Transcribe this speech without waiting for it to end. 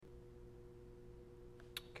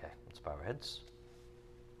bow our heads.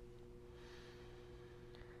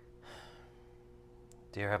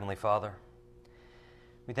 Dear Heavenly Father,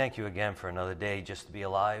 we thank you again for another day just to be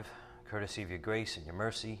alive, courtesy of your grace and your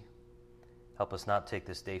mercy. Help us not take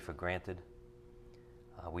this day for granted.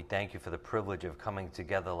 We thank you for the privilege of coming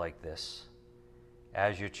together like this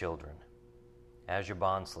as your children, as your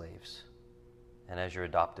bond slaves, and as your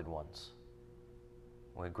adopted ones.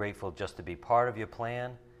 We're grateful just to be part of your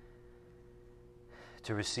plan,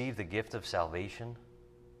 to receive the gift of salvation,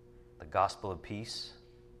 the gospel of peace.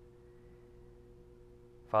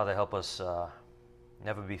 Father, help us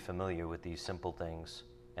never be familiar with these simple things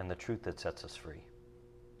and the truth that sets us free.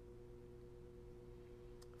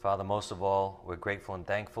 Father, most of all, we're grateful and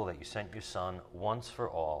thankful that you sent your Son once for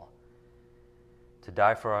all to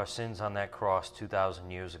die for our sins on that cross 2,000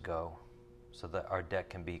 years ago so that our debt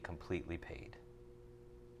can be completely paid.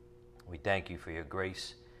 We thank you for your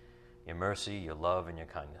grace, your mercy, your love, and your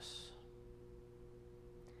kindness.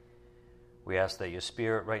 We ask that your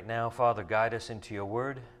Spirit right now, Father, guide us into your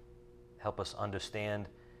word. Help us understand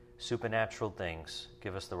supernatural things.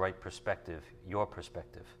 Give us the right perspective, your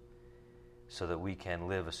perspective, so that we can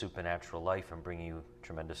live a supernatural life and bring you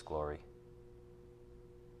tremendous glory.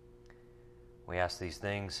 We ask these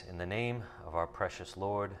things in the name of our precious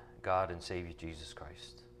Lord, God and Savior Jesus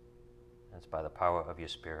Christ. And it's by the power of your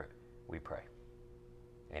Spirit we pray.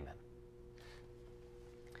 Amen.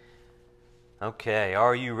 Okay,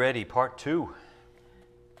 are you ready? Part 2.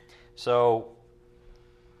 So,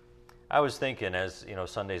 I was thinking as,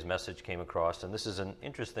 Sunday's message came across, and this is an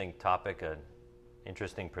interesting topic, an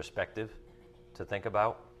interesting perspective to think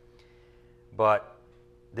about. But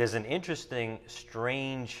there's an interesting,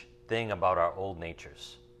 strange thing about our old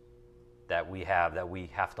natures that we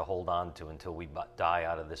have to hold on to until we die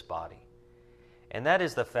out of this body. And that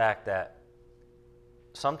is the fact that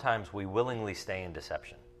sometimes we willingly stay in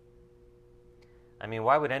deception. I mean,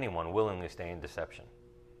 why would anyone willingly stay in deception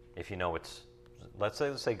if you know it's, let's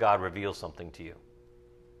say God reveals something to you,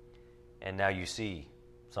 and now you see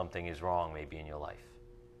something is wrong maybe in your life.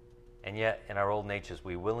 And yet, in our old natures,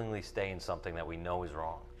 we willingly stay in something that we know is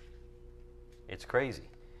wrong. It's crazy.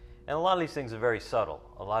 And a lot of these things are very subtle.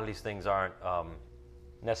 A lot of these things aren't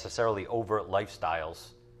necessarily overt lifestyles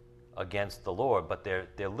against the Lord, but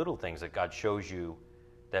they're little things that God shows you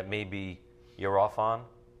that maybe you're off on,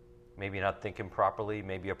 maybe you're not thinking properly,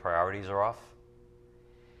 maybe your priorities are off.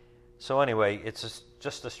 So anyway, it's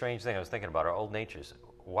just a strange thing. I was thinking about our old natures.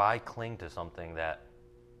 Why cling to something that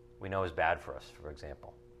we know is bad for us, for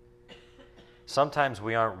example? Sometimes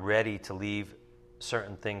we aren't ready to leave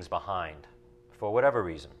certain things behind for whatever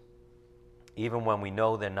reason, even when we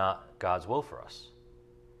know they're not God's will for us.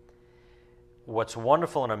 What's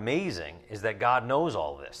wonderful and amazing is that God knows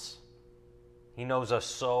all this. He knows us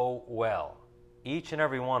so well. Each and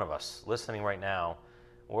every one of us listening right now,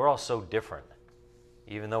 we're all so different.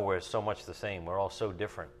 Even though we're so much the same, we're all so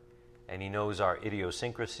different. And he knows our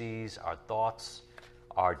idiosyncrasies, our thoughts,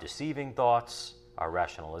 our deceiving thoughts, our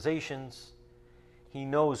rationalizations. He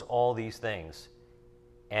knows all these things.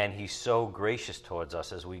 And he's so gracious towards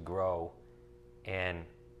us as we grow and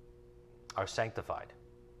are sanctified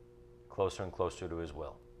closer and closer to his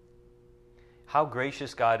will. How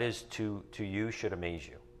gracious God is to you should amaze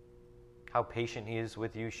you. How patient he is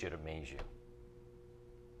with you should amaze you.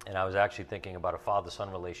 And I was actually thinking about a father-son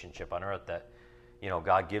relationship on earth that,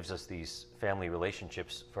 God gives us these family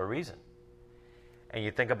relationships for a reason. And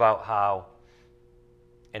you think about how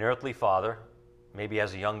an earthly father, maybe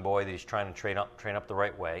as a young boy that he's trying to train up the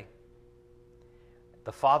right way,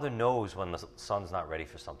 the father knows when the son's not ready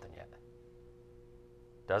for something yet.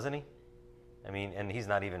 Doesn't he? I mean, and he's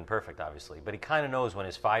not even perfect, obviously, but he kind of knows when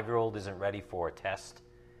his 5-year-old isn't ready for a test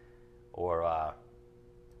or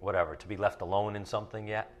whatever, to be left alone in something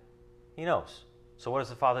yet. He knows. So what does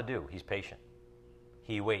the father do? He's patient.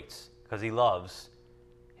 He waits because he loves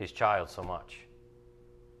his child so much.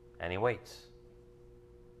 And he waits.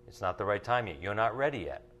 It's not the right time yet. You're not ready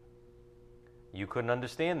yet. You couldn't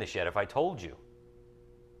understand this yet if I told you.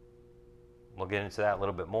 We'll get into that a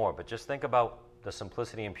little bit more, but just think about the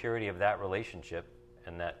simplicity and purity of that relationship,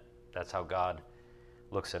 and that's how God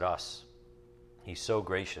looks at us. He's so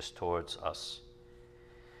gracious towards us.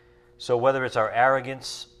 So whether it's our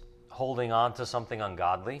arrogance holding on to something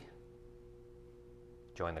ungodly,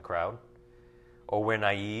 join the crowd, or we're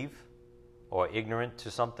naive or ignorant to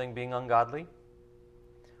something being ungodly,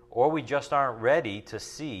 or we just aren't ready to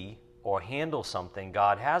see or handle something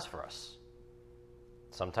God has for us.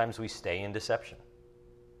 Sometimes we stay in deception.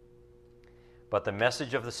 But the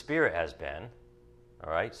message of the Spirit has been,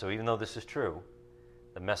 all right, so even though this is true,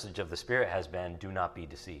 the message of the Spirit has been, do not be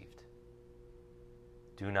deceived.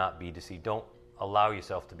 Do not be deceived. Don't allow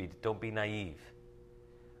yourself to be, don't be naive.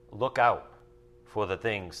 Look out for the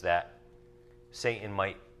things that Satan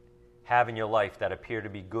might have in your life that appear to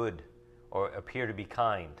be good or appear to be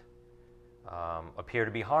kind, appear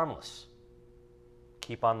to be harmless.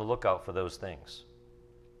 Keep on the lookout for those things,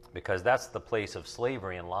 because that's the place of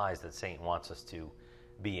slavery and lies that Satan wants us to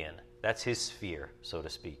be in. That's his sphere, so to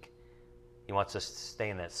speak. He wants us to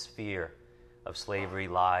stay in that sphere of slavery,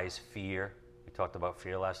 lies, fear. We talked about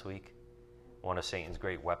fear last week, one of Satan's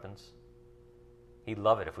great weapons. He'd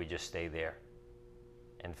love it if we just stay there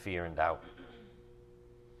in fear and doubt.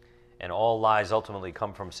 And all lies ultimately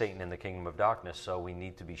come from Satan in the kingdom of darkness, so we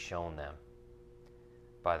need to be shown them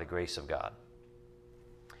by the grace of God.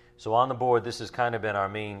 So on the board, this has kind of been our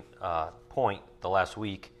main point the last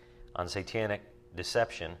week on satanic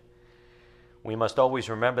deception. We must always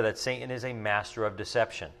remember that Satan is a master of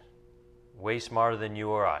deception, way smarter than you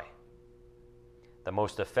or I. The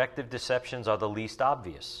most effective deceptions are the least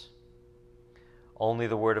obvious. Only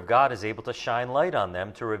the Word of God is able to shine light on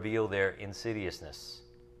them to reveal their insidiousness.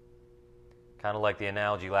 Kind of like the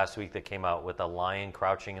analogy last week that came out with a lion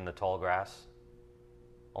crouching in the tall grass,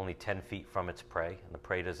 only 10 feet from its prey, and the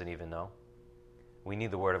prey doesn't even know. We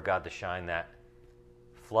need the Word of God to shine that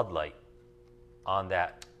floodlight on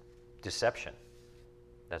that deception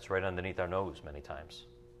that's right underneath our nose many times.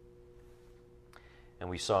 And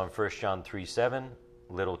we saw in 1 John 3:7,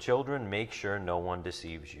 little children, make sure no one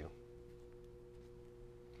deceives you.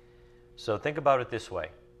 So think about it this way.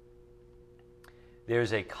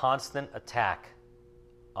 There's a constant attack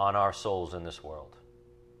on our souls in this world.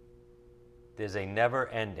 There's a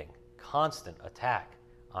never-ending, constant attack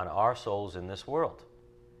on our souls in this world.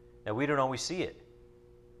 Now, we don't always see it.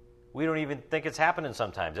 We don't even think it's happening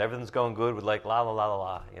sometimes. Everything's going good with like la la la la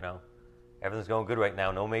la, you know. Everything's going good right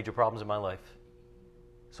now. No major problems in my life.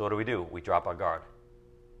 So what do? We drop our guard.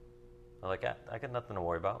 I'm like, I got nothing to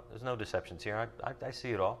worry about. There's no deceptions here. I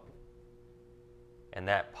see it all. And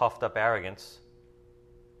that puffed up arrogance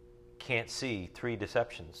can't see 3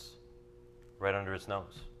 deceptions right under its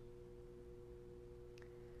nose.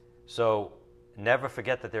 So never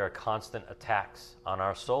forget that there are constant attacks on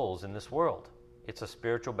our souls in this world. It's a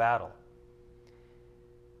spiritual battle,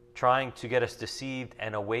 trying to get us deceived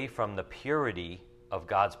and away from the purity of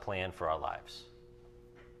God's plan for our lives.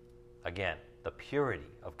 Again, the purity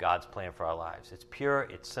of God's plan for our lives. It's pure,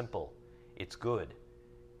 it's simple, it's good.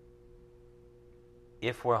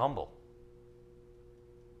 If we're humble,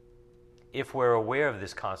 if we're aware of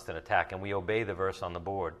this constant attack and we obey the verse on the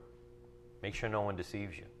board, make sure no one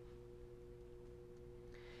deceives you.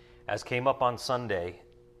 As came up on Sunday,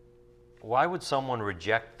 why would someone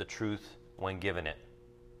reject the truth when given it?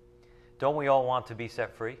 Don't we all want to be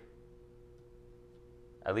set free?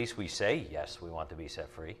 At least we say, yes, we want to be set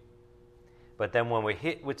free. But then when we're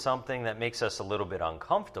hit with something that makes us a little bit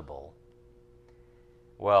uncomfortable,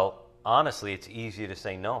 well, honestly, it's easier to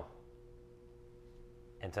say no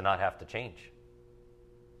and to not have to change.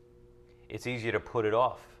 It's easier to put it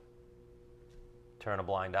off, turn a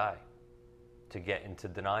blind eye, to get into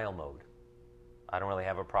denial mode. I don't really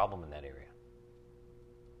have a problem in that area.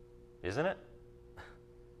 Isn't it?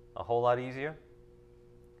 A whole lot easier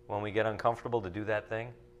when we get uncomfortable to do that thing,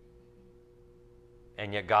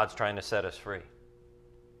 and yet God's trying to set us free.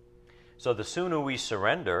 So the sooner we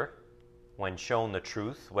surrender when shown the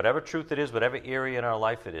truth, whatever truth it is, whatever area in our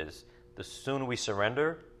life it is, the sooner we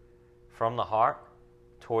surrender from the heart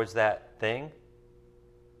towards that thing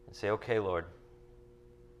and say, okay, Lord,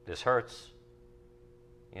 this hurts.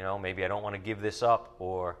 You know, maybe I don't want to give this up,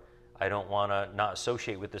 or I don't want to not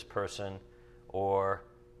associate with this person, or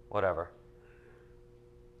whatever.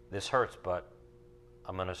 This hurts, but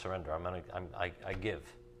I'm going to surrender. I give.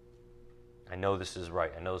 I know this is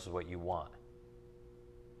right. I know this is what you want.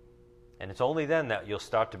 And it's only then that you'll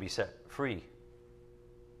start to be set free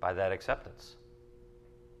by that acceptance.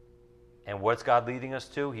 And what's God leading us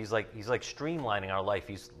to? He's like streamlining our life.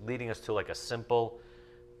 He's leading us to like a simple,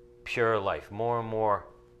 pure life, more and more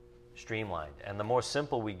streamlined. And the more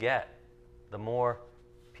simple we get, the more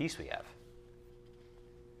peace we have.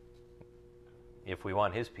 If we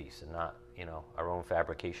want His peace and not, our own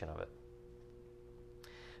fabrication of it.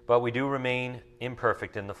 But we do remain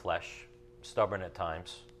imperfect in the flesh, stubborn at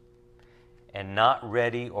times, and not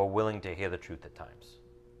ready or willing to hear the truth at times.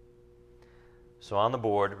 So on the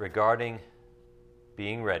board, regarding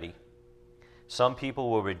being ready, some people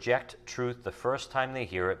will reject truth the first time they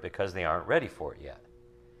hear it because they aren't ready for it yet.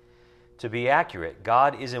 To be accurate,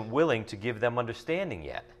 God isn't willing to give them understanding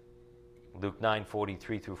yet. Luke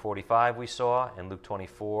 9:43 through 45 we saw, and Luke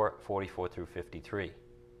 24:44 through 53.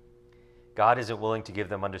 God isn't willing to give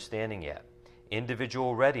them understanding yet.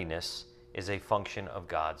 Individual readiness is a function of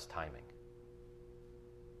God's timing.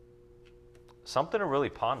 Something to really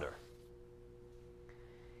ponder.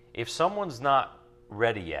 If someone's not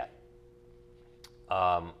ready yet,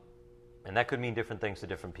 and that could mean different things to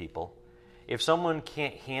different people. If someone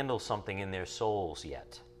can't handle something in their souls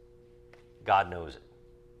yet, God knows it.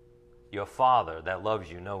 Your Father that loves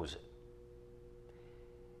you knows it.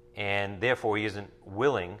 And therefore, He isn't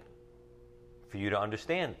willing for you to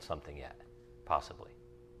understand something yet, possibly.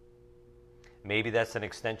 Maybe that's an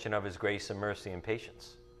extension of His grace and mercy and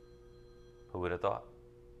patience. Who would have thought?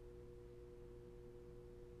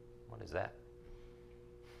 What is that?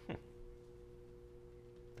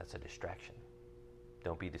 That's a distraction.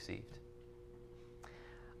 Don't be deceived.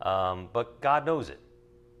 But God knows it.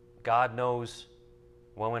 God knows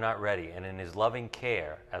when we're not ready. And in His loving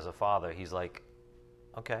care as a father, He's like,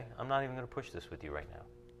 okay, I'm not even going to push this with you right now.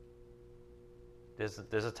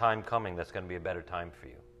 There's a time coming that's going to be a better time for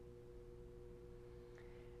you.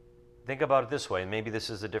 Think about it this way, and maybe this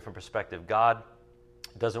is a different perspective. God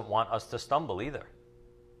doesn't want us to stumble either,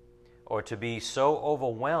 or to be so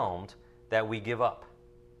overwhelmed that we give up.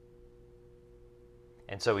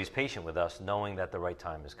 And so He's patient with us, knowing that the right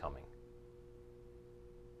time is coming.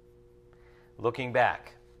 Looking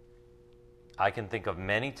back, I can think of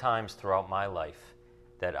many times throughout my life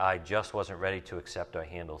that I just wasn't ready to accept or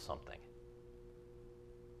handle something.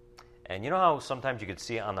 And you know how sometimes you could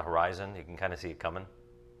see it on the horizon? You can kind of see it coming.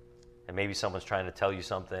 And maybe someone's trying to tell you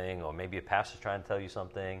something, or maybe a pastor's trying to tell you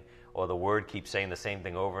something, or the Word keeps saying the same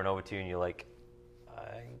thing over and over to you, and you're like,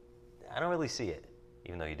 I don't really see it,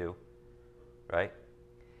 even though you do, right?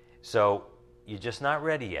 So you're just not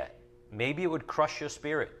ready yet. Maybe it would crush your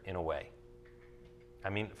spirit in a way. I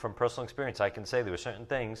mean, from personal experience, I can say there were certain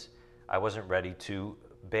things I wasn't ready to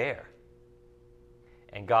bear.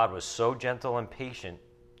 And God was so gentle and patient,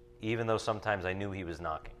 even though sometimes I knew He was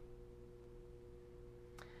knocking.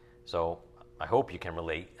 So I hope you can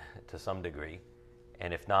relate to some degree.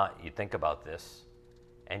 And if not, you think about this.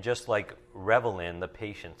 And just like revel in the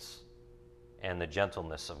patience and the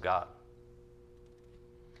gentleness of God.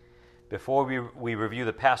 Before we review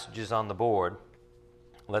the passages on the board,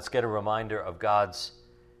 let's get a reminder of God's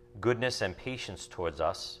goodness and patience towards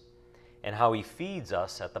us and how He feeds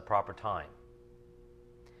us at the proper time.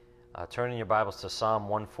 Turn in your Bibles to Psalm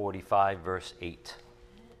 145, verse 8.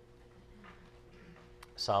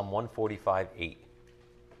 Psalm 145, 8.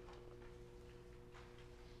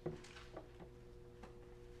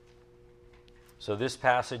 So this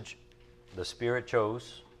passage, the Spirit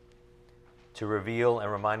chose to reveal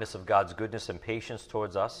and remind us of God's goodness and patience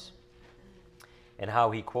towards us, and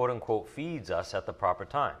how He, quote-unquote, feeds us at the proper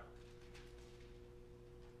time.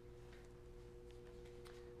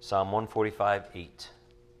 Psalm 145, 8.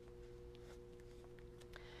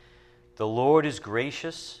 The Lord is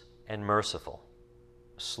gracious and merciful,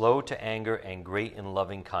 slow to anger and great in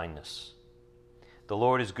loving kindness. The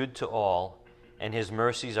Lord is good to all, and His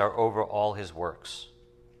mercies are over all His works.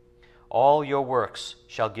 All your works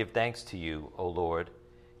shall give thanks to you, O Lord,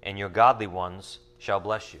 and your godly ones shall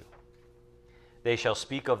bless you. They shall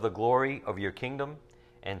speak of the glory of your kingdom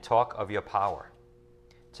and talk of your power,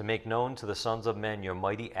 to make known to the sons of men your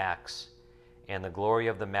mighty acts and the glory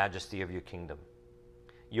of the majesty of your kingdom.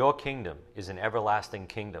 Your kingdom is an everlasting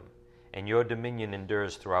kingdom, and your dominion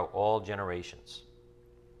endures throughout all generations.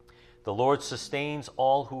 The Lord sustains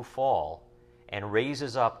all who fall and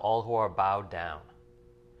raises up all who are bowed down.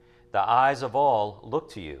 The eyes of all look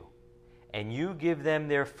to you, and you give them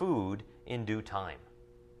their food in due time.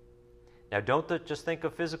 Now, don't just think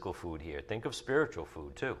of physical food here. Think of spiritual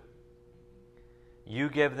food, too. You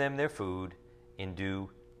give them their food in due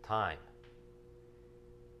time.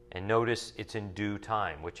 And notice it's in due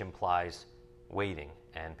time, which implies waiting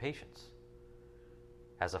and patience,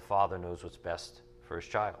 as a father knows what's best for his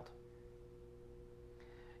child.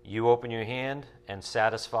 You open your hand and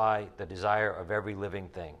satisfy the desire of every living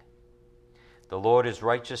thing. The Lord is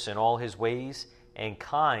righteous in all His ways and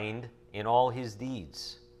kind in all His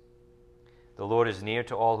deeds. The Lord is near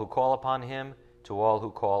to all who call upon Him, to all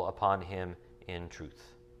who call upon Him in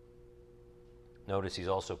truth. Notice He's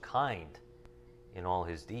also kind in all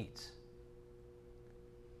His deeds.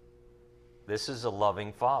 This is a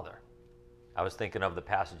loving Father. I was thinking of the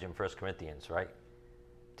passage in 1 Corinthians, right?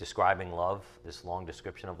 Describing love, this long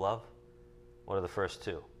description of love. What are the first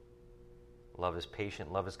two? Love is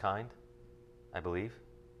patient, love is kind, I believe.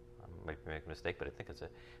 I might make a mistake, but I think it's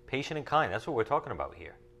it. Patient and kind, that's what we're talking about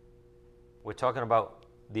here. We're talking about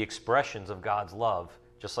the expressions of God's love,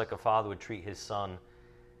 just like a father would treat his son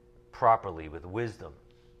properly, with wisdom,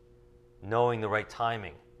 knowing the right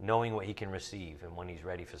timing, knowing what he can receive and when he's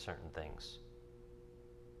ready for certain things.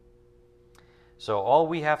 So all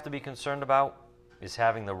we have to be concerned about is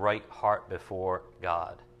having the right heart before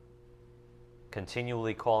God.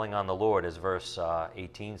 Continually calling on the Lord, as verse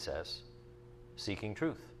 18 says, seeking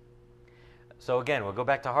truth. So again, we'll go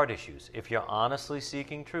back to heart issues. If you're honestly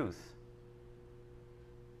seeking truth,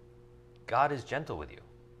 God is gentle with you.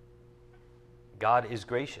 God is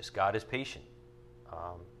gracious. God is patient.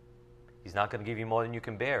 He's not going to give you more than you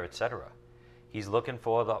can bear, etc. He's looking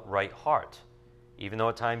for the right heart. Even though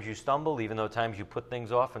at times you stumble, even though at times you put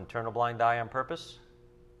things off and turn a blind eye on purpose,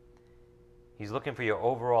 He's looking for your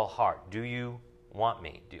overall heart. Do you want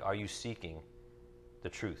me? Are you seeking the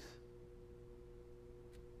truth?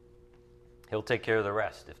 He'll take care of the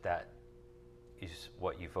rest if that is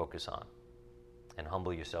what you focus on and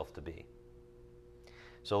humble yourself to be.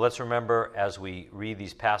 So let's remember as we read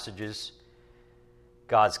these passages,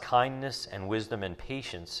 God's kindness and wisdom and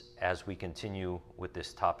patience as we continue with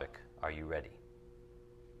this topic. Are you ready?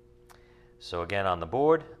 So again, on the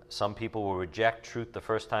board, some people will reject truth the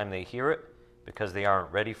first time they hear it because they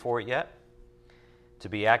aren't ready for it yet. To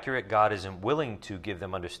be accurate, God isn't willing to give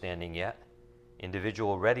them understanding yet.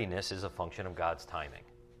 Individual readiness is a function of God's timing.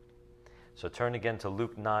 So turn again to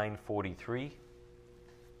Luke 9:43.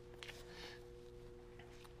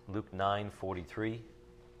 Luke 9:43.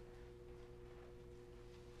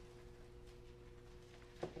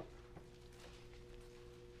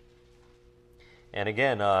 And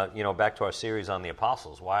again, back to our series on the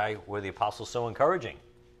apostles. Why were the apostles so encouraging?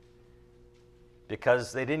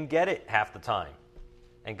 Because they didn't get it half the time.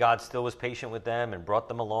 And God still was patient with them and brought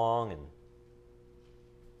them along and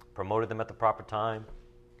promoted them at the proper time.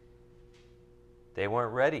 They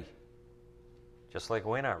weren't ready, just like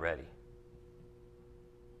we're not ready.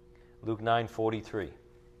 Luke 9:43.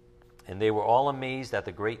 And they were all amazed at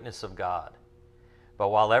the greatness of God. But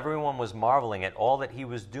while everyone was marveling at all that he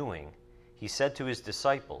was doing, he said to his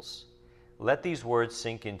disciples, "Let these words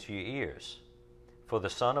sink into your ears, for the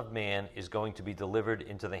Son of Man is going to be delivered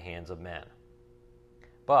into the hands of men."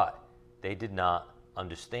 But they did not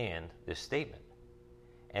understand this statement,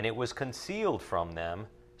 and it was concealed from them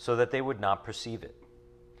so that they would not perceive it,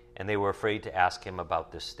 and they were afraid to ask him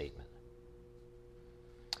about this statement.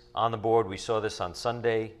 On the board, we saw this on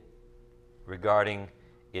Sunday regarding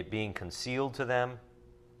it being concealed to them.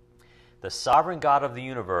 The sovereign God of the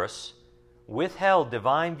universe withheld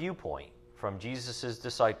divine viewpoint from Jesus'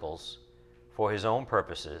 disciples for his own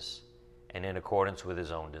purposes and in accordance with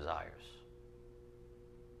his own desires.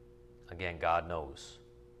 Again, God knows.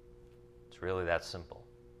 It's really that simple.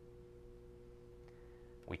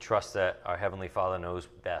 We trust that our Heavenly Father knows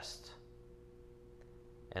best.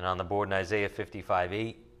 And on the board in Isaiah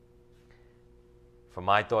 55:8, "For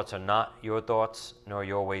my thoughts are not your thoughts, nor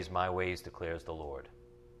your ways my ways, declares the Lord."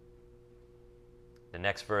 The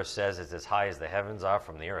next verse says, "It's as high as the heavens are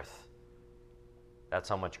from the earth." That's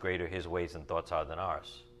how much greater his ways and thoughts are than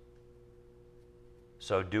ours.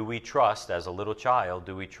 So do we trust, as a little child,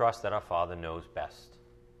 do we trust that our Father knows best?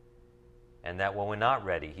 And that when we're not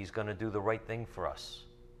ready, he's going to do the right thing for us.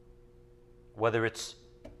 Whether it's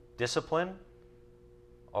discipline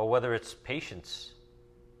or whether it's patience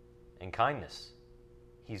and kindness,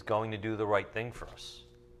 he's going to do the right thing for us.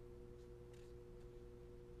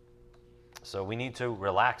 So we need to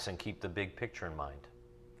relax and keep the big picture in mind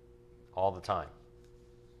all the time.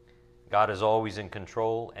 God is always in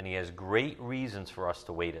control, and he has great reasons for us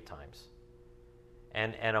to wait at times.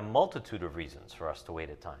 And a multitude of reasons for us to wait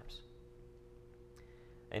at times.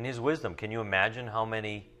 In his wisdom, can you imagine how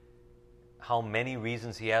many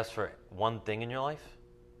reasons he has for one thing in your life?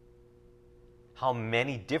 How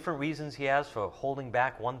many different reasons he has for holding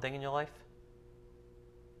back one thing in your life?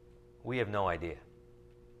 We have no idea.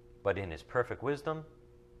 But in his perfect wisdom,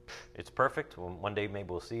 it's perfect. One day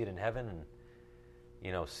maybe we'll see it in heaven and,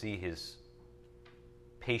 see his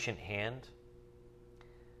patient hand.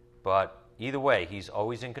 But either way, he's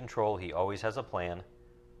always in control. He always has a plan.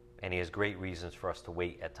 And he has great reasons for us to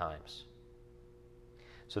wait at times.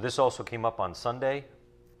 So this also came up on Sunday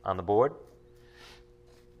on the board.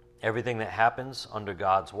 Everything that happens under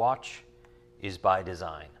God's watch is by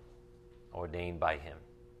design, ordained by him.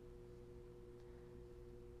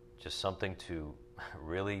 Just something to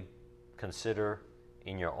really consider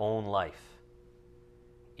in your own life.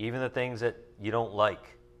 Even the things that you don't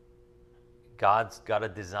like, God's got a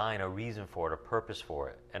design, a reason for it, a purpose for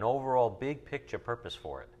it, an overall big picture purpose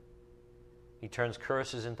for it. He turns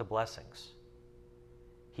curses into blessings.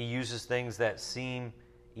 He uses things that seem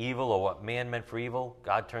evil or what man meant for evil,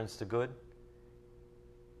 God turns to good.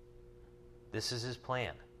 This is his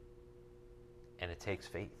plan. And it takes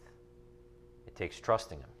faith. It takes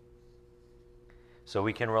trusting him. So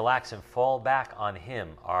we can relax and fall back on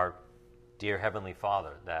him, our dear Heavenly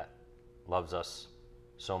Father that loves us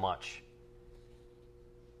so much.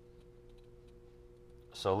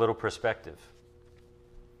 So a little perspective.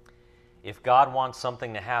 If God wants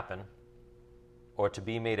something to happen or to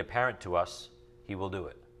be made apparent to us, he will do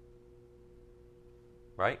it.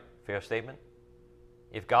 Right? Fair statement?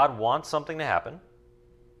 If God wants something to happen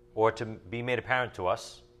or to be made apparent to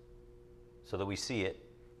us so that we see it,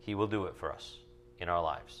 he will do it for us in our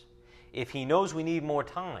lives. If he knows we need more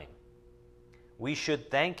time, we should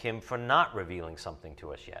thank him for not revealing something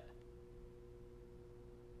to us yet.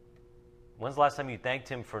 When's the last time you thanked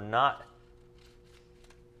him for not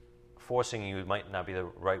forcing you, might not be the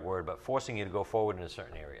right word, but forcing you to go forward in a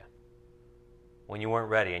certain area when you weren't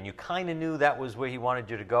ready and you kind of knew that was where he wanted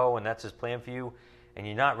you to go and that's his plan for you and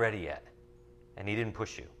you're not ready yet and he didn't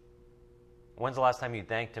push you? When's the last time you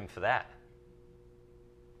thanked him for that?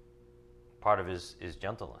 Part of his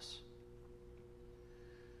gentleness.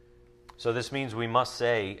 So this means we must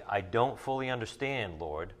say, I don't fully understand,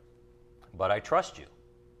 Lord, but I trust you.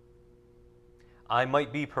 I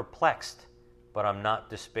might be perplexed, but I'm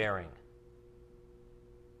not despairing.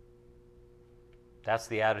 That's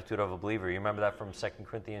the attitude of a believer. You remember that from 2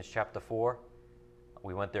 Corinthians chapter 4?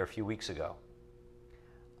 We went there a few weeks ago.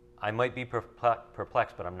 I might be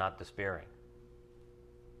perplexed, but I'm not despairing.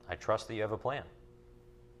 I trust that you have a plan.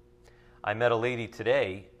 I met a lady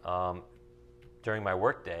today during my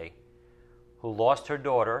work day who lost her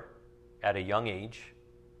daughter at a young age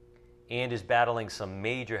and is battling some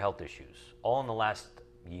major health issues, all in the last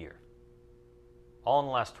year, all in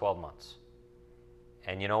the last 12 months.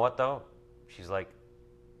 And you know what, though? She's like,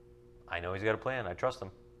 I know he's got a plan. I trust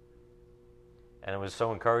him. And it was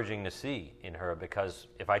so encouraging to see in her because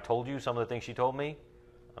if I told you some of the things she told me,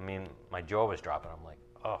 I mean, my jaw was dropping. I'm like,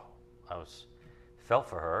 oh, felt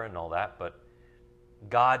for her and all that, but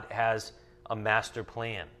God has a master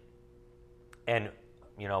plan. And,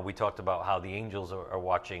 you know, we talked about how the angels are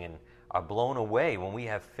watching and are blown away when we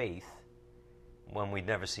have faith when we've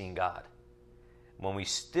never seen God. When we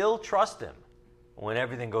still trust him when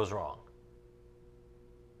everything goes wrong.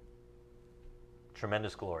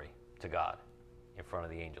 Tremendous glory to God in front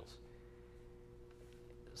of the angels.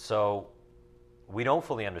 So we don't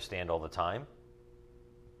fully understand all the time,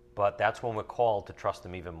 but that's when we're called to trust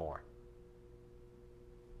him even more.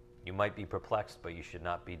 You might be perplexed, but you should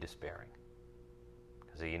not be despairing.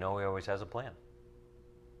 Because you know he always has a plan.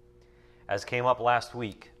 As came up last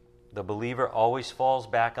week, the believer always falls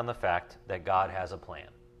back on the fact that God has a plan.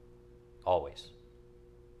 Always.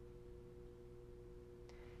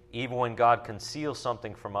 Even when God conceals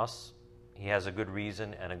something from us, he has a good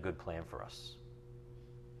reason and a good plan for us.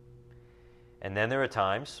 And then there are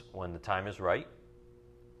times when the time is right.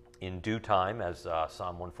 In due time, as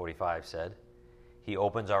Psalm 145 said, he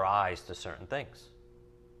opens our eyes to certain things,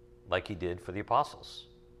 like he did for the apostles.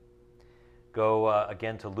 Go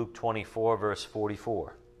again to Luke 24, verse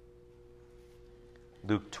 44.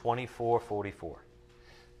 Luke 24, 44.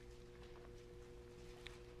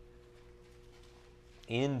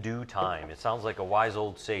 In due time. It sounds like a wise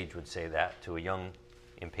old sage would say that to a young,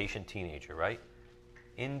 impatient teenager, right?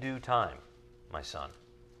 In due time, my son.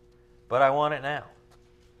 But I want it now.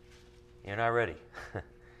 You're not ready.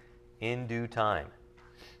 In due time.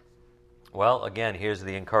 Well, again, here's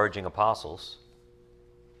the encouraging apostles.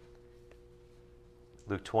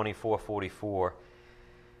 Luke 24, 44.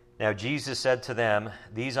 Now Jesus said to them,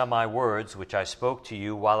 These are my words which I spoke to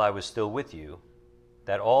you while I was still with you,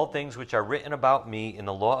 that all things which are written about me in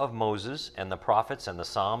the law of Moses and the prophets and the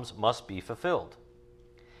Psalms must be fulfilled.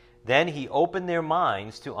 Then he opened their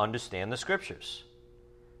minds to understand the Scriptures.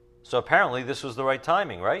 So apparently this was the right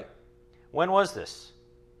timing, right? When was this?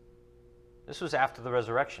 This was after the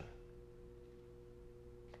resurrection.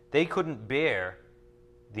 They couldn't bear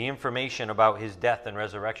the information about his death and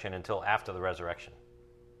resurrection until after the resurrection.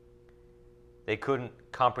 They couldn't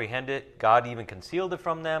comprehend it. God even concealed it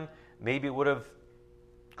from them. Maybe it would have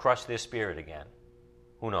crushed their spirit again.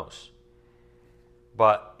 Who knows?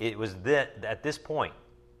 But it was at this point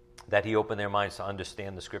that he opened their minds to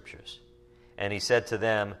understand the Scriptures. And he said to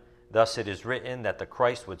them, Thus it is written that the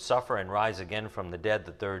Christ would suffer and rise again from the dead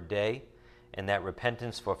the third day, and that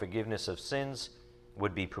repentance for forgiveness of sins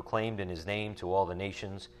would be proclaimed in his name to all the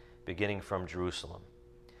nations, beginning from Jerusalem.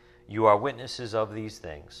 You are witnesses of these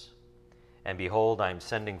things. And behold, I am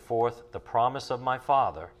sending forth the promise of my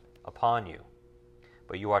Father upon you.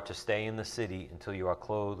 But you are to stay in the city until you are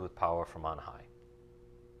clothed with power from on high.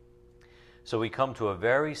 So we come to a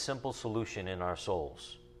very simple solution in our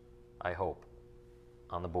souls, I hope,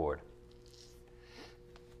 on the board.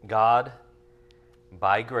 God,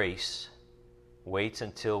 by grace, waits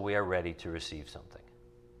until we are ready to receive something.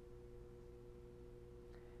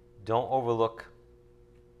 Don't overlook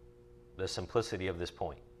the simplicity of this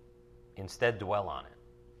point. Instead, dwell on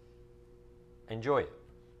it. Enjoy it.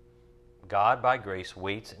 God, by grace,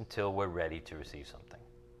 waits until we're ready to receive something.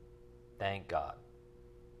 Thank God.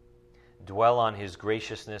 Dwell on his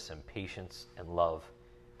graciousness and patience and love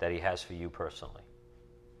that he has for you personally.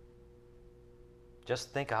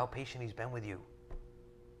 Just think how patient he's been with you.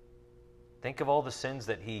 Think of all the sins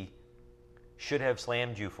that he should have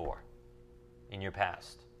slammed you for in your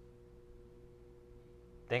past.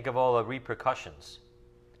 Think of all the repercussions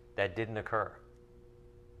that didn't occur.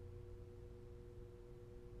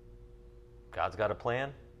 God's got a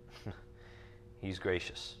plan. He's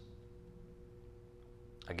gracious.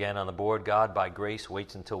 Again, on the board, God, by grace,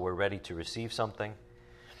 waits until we're ready to receive something.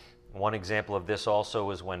 One example of this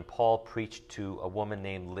also is when Paul preached to a woman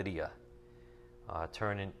named Lydia.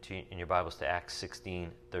 Turn in your Bibles to Acts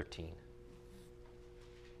 16:13.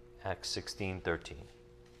 Acts 16:13.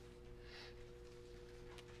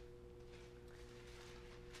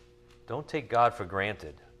 Don't take God for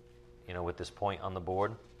granted, with this point on the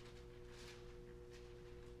board.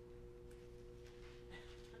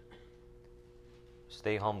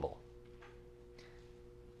 Stay humble.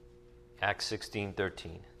 Acts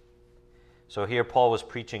 16:13. So here Paul was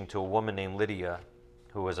preaching to a woman named Lydia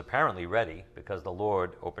who was apparently ready because the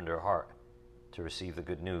Lord opened her heart to receive the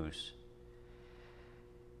good news.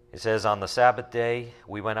 It says, on the Sabbath day,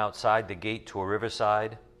 we went outside the gate to a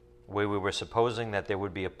riverside where we were supposing that there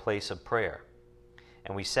would be a place of prayer.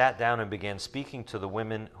 And we sat down and began speaking to the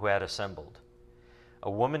women who had assembled.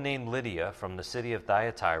 A woman named Lydia from the city of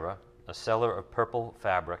Thyatira, a seller of purple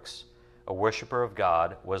fabrics, a worshiper of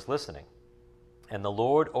God, was listening. And the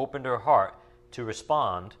Lord opened her heart to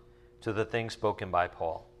respond to the things spoken by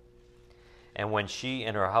Paul. And when she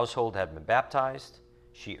and her household had been baptized,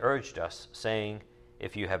 she urged us, saying,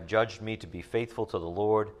 if you have judged me to be faithful to the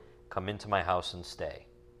Lord, come into my house and stay.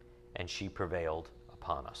 And she prevailed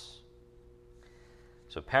upon us.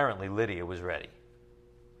 So apparently Lydia was ready.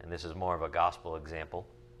 And this is more of a gospel example.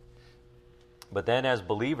 But then as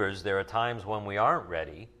believers, there are times when we aren't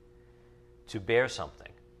ready to bear something.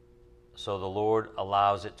 So the Lord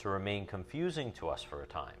allows it to remain confusing to us for a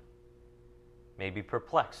time. Maybe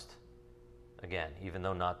perplexed. Again, even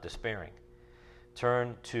though not despairing.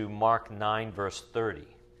 Turn to Mark 9, verse 30.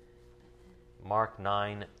 Mark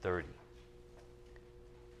 9:30.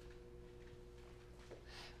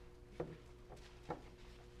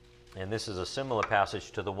 And this is a similar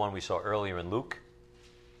passage to the one we saw earlier in Luke,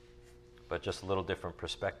 but just a little different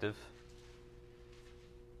perspective.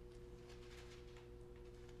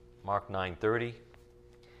 Mark 9:30.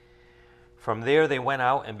 From there they went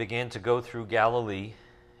out and began to go through Galilee,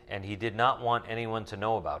 and he did not want anyone to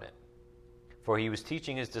know about it. For he was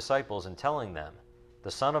teaching his disciples and telling them,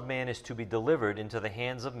 the Son of Man is to be delivered into the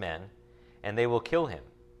hands of men, and they will kill him.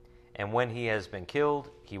 And when he has been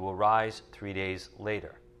killed, he will rise 3 days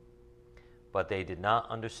later. But they did not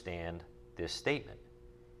understand this statement,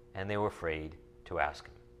 and they were afraid to ask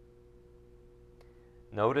him.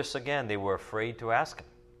 Notice again, they were afraid to ask him.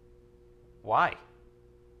 Why?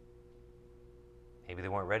 Maybe they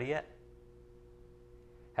weren't ready yet.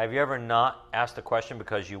 Have you ever not asked a question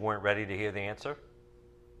because you weren't ready to hear the answer?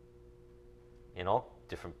 In all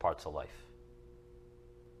different parts of life.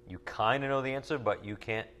 You kind of know the answer, but you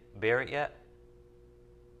can't bear it yet.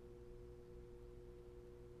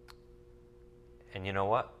 And you know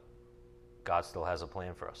what? God still has a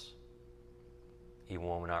plan for us. Even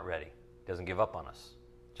when we're not ready. He doesn't give up on us,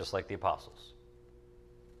 just like the apostles.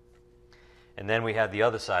 And then we had the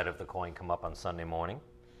other side of the coin come up on Sunday morning.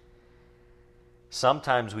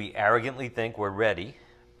 Sometimes we arrogantly think we're ready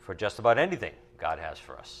for just about anything God has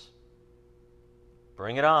for us.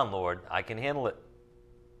 Bring it on, Lord. I can handle it.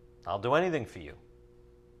 I'll do anything for you.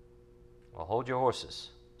 Well, hold your horses,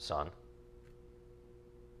 son.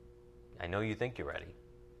 I know you think you're ready.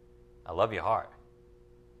 I love your heart,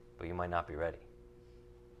 but you might not be ready.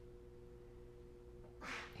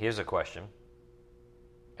 Here's a question.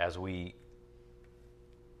 As we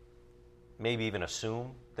maybe even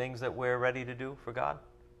assume things that we're ready to do for God,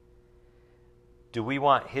 do we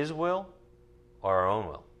want His will or our own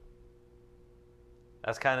will?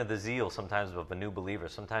 That's kind of the zeal sometimes of a new believer.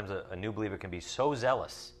 Sometimes a new believer can be so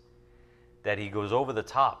zealous that he goes over the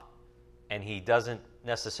top and he doesn't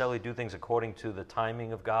necessarily do things according to the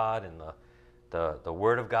timing of God and the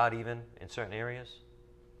Word of God even in certain areas.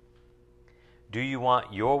 Do you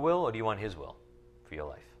want your will or do you want His will for your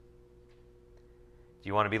life? Do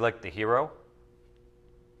you want to be like the hero?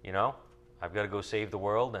 I've got to go save the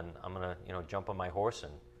world and I'm going to, jump on my horse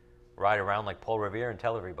and ride around like Paul Revere and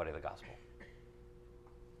tell everybody the gospel.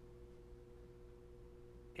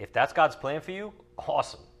 If that's God's plan for you,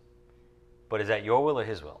 awesome. But is that your will or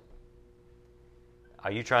his will?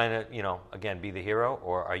 Are you trying to, again, be the hero,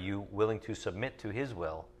 or are you willing to submit to his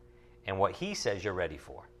will and what he says you're ready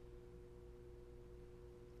for?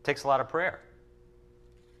 It takes a lot of prayer.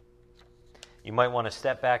 You might want to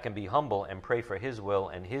step back and be humble and pray for his will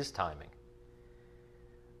and his timing.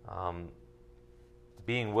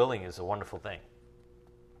 Being willing is a wonderful thing,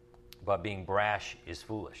 but being brash is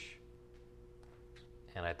foolish.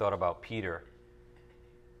 And I thought about Peter,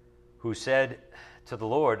 who said to the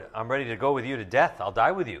Lord, I'm ready to go with you to death. I'll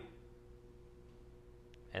die with you.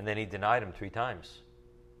 And then he denied him 3 times.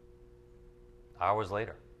 Hours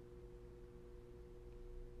later.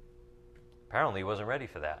 Apparently he wasn't ready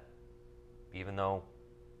for that, even though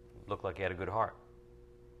it looked like he had a good heart.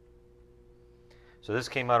 So this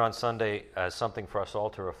came out on Sunday as something for us all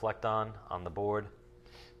to reflect on the board.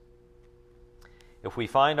 If we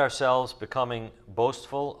find ourselves becoming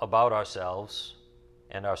boastful about ourselves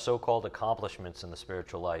and our so-called accomplishments in the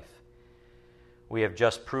spiritual life, we have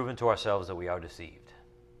just proven to ourselves that we are deceived.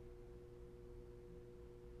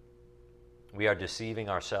 We are deceiving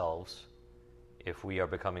ourselves if we are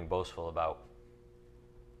becoming boastful about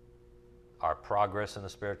our progress in the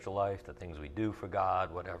spiritual life, the things we do for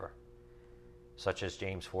God, whatever. Such as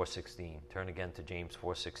James 4:16. Turn again to James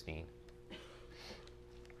 4:16.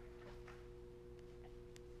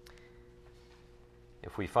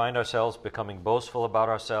 If we find ourselves becoming boastful about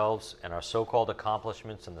ourselves and our so-called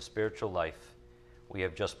accomplishments in the spiritual life, we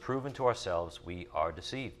have just proven to ourselves we are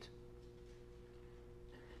deceived.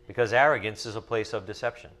 Because arrogance is a place of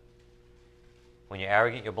deception. When you're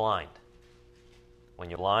arrogant, you're blind. When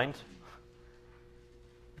you're blind,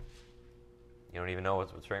 you don't even know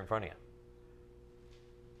what's right in front of you.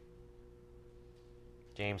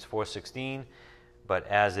 James 4:16, but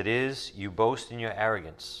as it is, you boast in your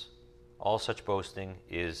arrogance. All such boasting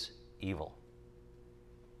is evil.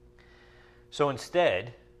 So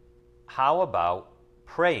instead, how about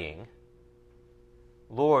praying,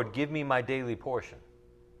 Lord, give me my daily portion.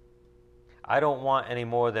 I don't want any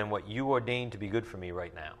more than what you ordained to be good for me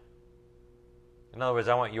right now. In other words,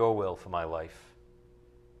 I want your will for my life.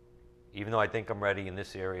 Even though I think I'm ready in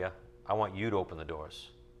this area, I want you to open the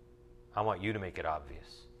doors. I want you to make it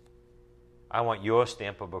obvious. I want your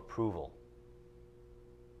stamp of approval.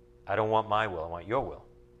 I don't want my will, I want your will.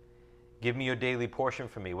 Give me your daily portion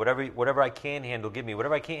for me. Whatever I can handle, give me.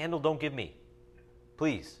 Whatever I can't handle, don't give me.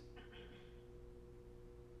 Please.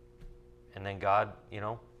 And then God,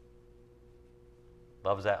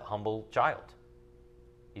 loves that humble child.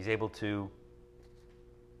 He's able to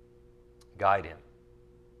guide him,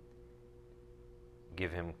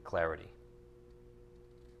 give him clarity.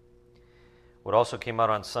 What also came out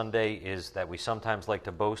on Sunday is that we sometimes like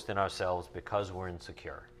to boast in ourselves because we're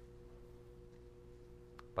insecure.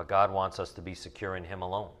 But God wants us to be secure in him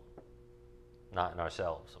alone, not in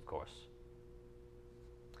ourselves, of course.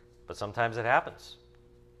 But sometimes it happens.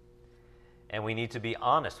 And we need to be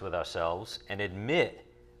honest with ourselves and admit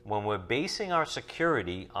when we're basing our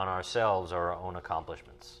security on ourselves or our own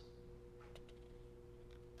accomplishments.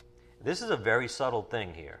 This is a very subtle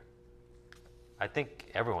thing here. I think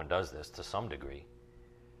everyone does this to some degree,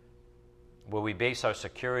 where we base our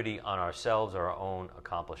security on ourselves or our own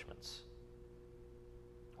accomplishments,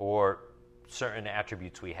 or certain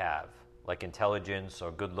attributes we have, like intelligence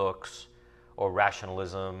or good looks or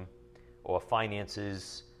rationalism or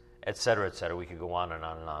finances, etc., etc. We could go on and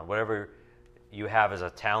on and on. Whatever you have as a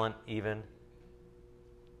talent even,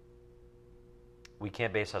 we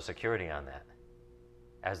can't base our security on that,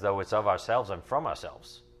 as though it's of ourselves and from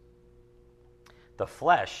ourselves. The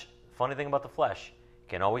flesh, funny thing about the flesh,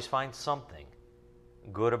 can always find something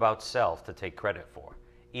good about self to take credit for,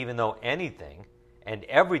 even though anything and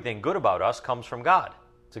everything good about us comes from God.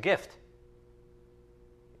 It's a gift.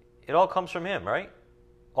 It all comes from him, right?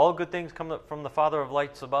 All good things come from the Father of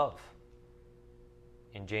lights above,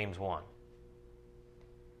 in James 1.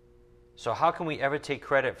 So how can we ever take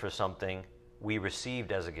credit for something we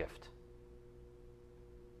received as a gift?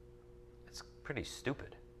 It's pretty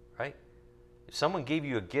stupid, right? If someone gave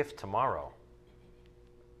you a gift tomorrow,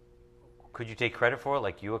 could you take credit for it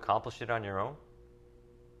like you accomplished it on your own?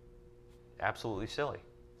 Absolutely silly.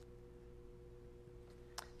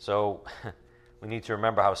 So we need to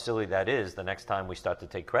remember how silly that is the next time we start to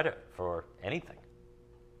take credit for anything.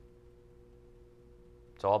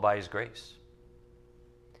 It's all by his grace.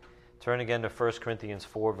 Turn again to 1 Corinthians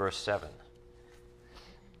 4, verse 7.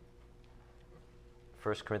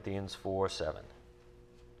 1 Corinthians 4, 7.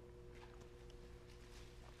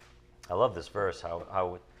 I love this verse,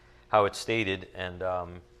 how it's stated, and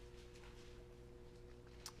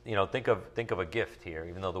think of a gift here,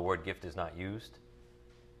 even though the word gift is not used.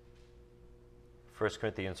 1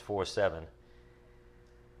 Corinthians 4:7.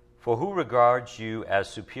 For who regards you as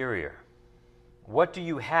superior? What do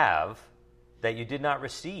you have that you did not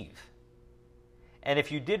receive? And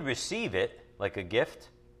if you did receive it, like a gift,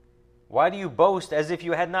 why do you boast as if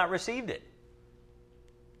you had not received it?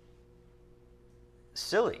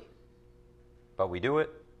 Silly, but we do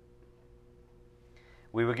it.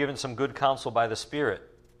 We were given some good counsel by the Spirit,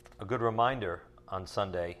 a good reminder on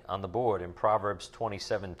Sunday on the board in Proverbs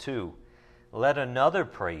 27:2. Let another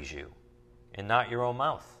praise you, and not your own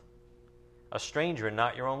mouth, a stranger and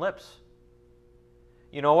not your own lips.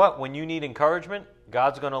 You know what? When you need encouragement,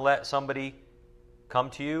 God's going to let somebody come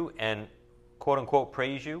to you and quote-unquote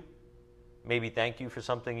praise you, maybe thank you for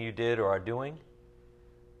something you did or are doing.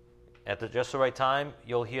 At just the right time,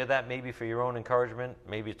 you'll hear that maybe for your own encouragement.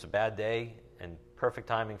 Maybe it's a bad day and perfect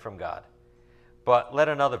timing from God. But let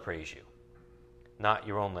another praise you, not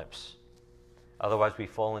your own lips. Otherwise, we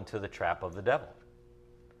fall into the trap of the devil,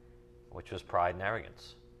 which was pride and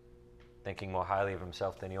arrogance, thinking more highly of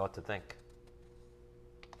himself than he ought to think.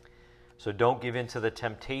 So don't give in to the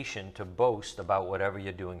temptation to boast about whatever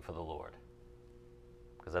you're doing for the Lord,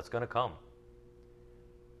 because that's going to come.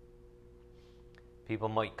 People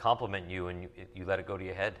might compliment you and you let it go to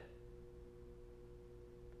your head.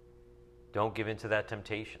 Don't give in to that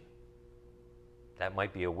temptation. That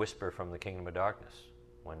might be a whisper from the kingdom of darkness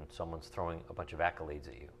when someone's throwing a bunch of accolades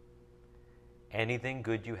at you. Anything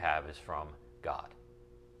good you have is from God.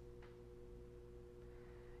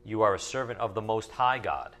 You are a servant of the Most High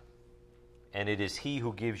God, and it is He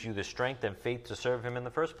who gives you the strength and faith to serve Him in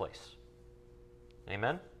the first place.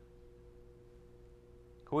 Amen?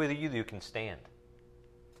 Who are you that you can stand?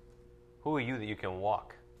 Who are you that you can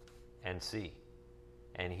walk and see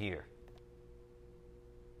and hear?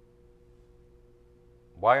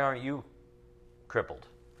 Why aren't you crippled?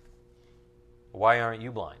 Why aren't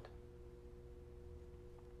you blind?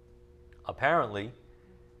 Apparently,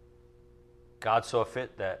 God saw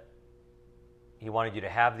fit that He wanted you to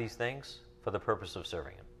have these things for the purpose of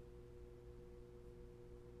serving Him.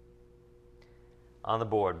 On the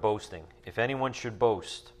board, boasting. If anyone should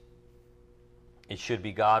boast, it should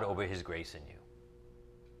be God over His grace in you.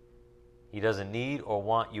 He doesn't need or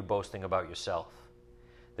want you boasting about yourself.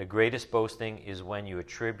 The greatest boasting is when you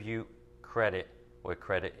attribute credit where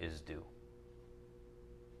credit is due.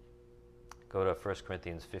 Go to 1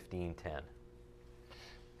 Corinthians 15:10.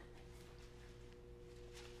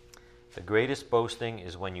 The greatest boasting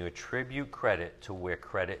is when you attribute credit to where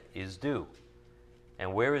credit is due.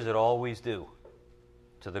 And where is it always due?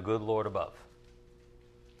 To the good Lord above.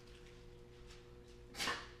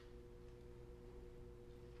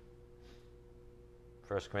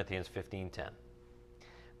 First Corinthians 15:10.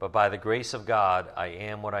 But by the grace of God I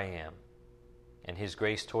am what I am, and His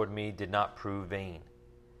grace toward me did not prove vain.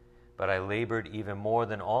 But I labored even more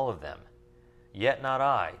than all of them. Yet not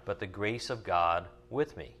I, but the grace of God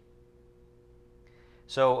with me.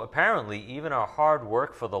 So apparently, even our hard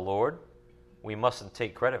work for the Lord, we mustn't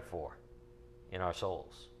take credit for in our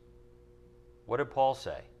souls. What did Paul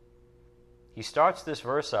say? He starts this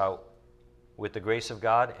verse out with the grace of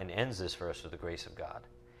God and ends this verse with the grace of God.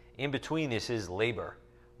 In between is his labor,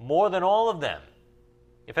 more than all of them.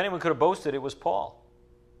 If anyone could have boasted, it was Paul.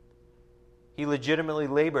 He legitimately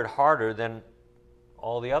labored harder than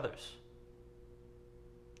all the others.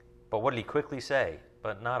 But what did he quickly say?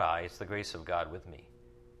 But not I, it's the grace of God with me.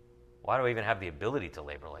 Why do I even have the ability to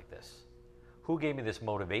labor like this? Who gave me this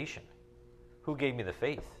motivation? Who gave me the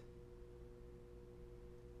faith?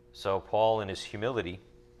 So Paul, in his humility,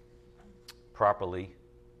 properly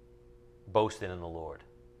boasted in the Lord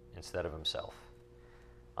instead of himself.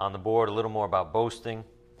 On the board, a little more about boasting.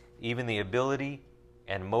 Even the ability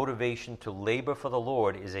and motivation to labor for the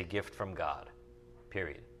Lord is a gift from God.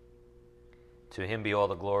 Period. To Him be all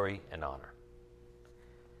the glory and honor.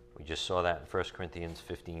 We just saw that in 1 Corinthians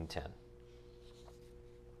 15:10.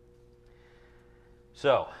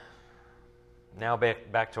 So, now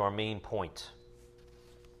back to our main point.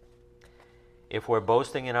 If we're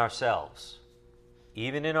boasting in ourselves,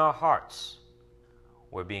 even in our hearts,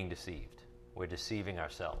 we're being deceived. We're deceiving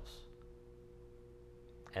ourselves.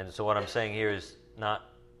 And so what I'm saying here is not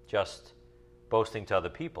just boasting to other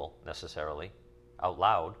people necessarily, out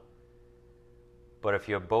loud, but if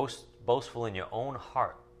you're boastful in your own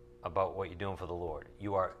heart about what you're doing for the Lord,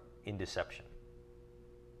 you are in deception.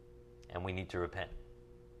 And we need to repent.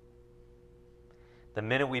 The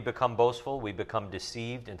minute we become boastful, we become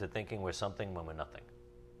deceived into thinking we're something when we're nothing.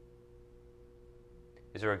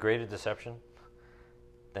 Is there a greater deception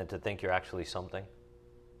than to think you're actually something?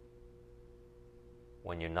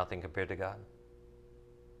 when you're nothing compared to God?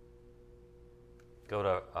 Go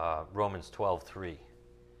to Romans 12:3.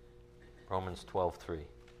 Romans 12:3.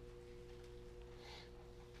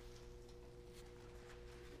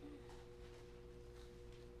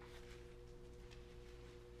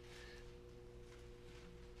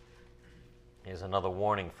 Here's another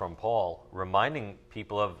warning from Paul, reminding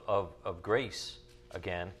people of grace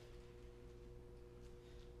again.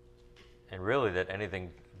 And really that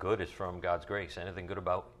anything good is from God's grace, anything good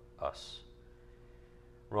about us.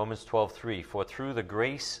 Romans 12:3, for through the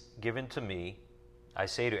grace given to me, I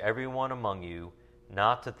say to everyone among you,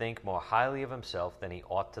 not to think more highly of himself than he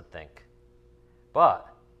ought to think, but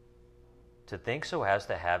to think so as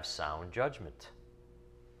to have sound judgment,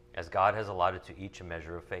 as God has allotted to each a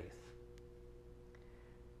measure of faith.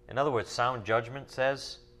 In other words, sound judgment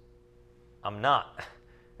says, I'm not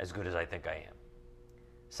as good as I think I am.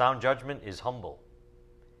 Sound judgment is humble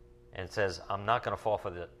and says, I'm not going to fall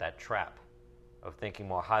for that trap of thinking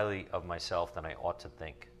more highly of myself than I ought to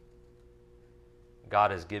think.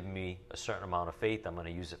 God has given me a certain amount of faith. I'm going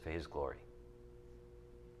to use it for His glory.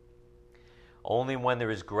 Only when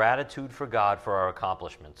there is gratitude for God for our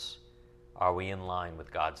accomplishments are we in line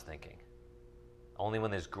with God's thinking. Only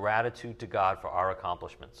when there's gratitude to God for our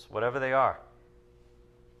accomplishments, whatever they are,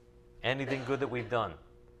 anything good that we've done,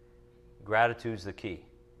 gratitude's the key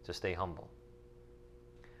to stay humble.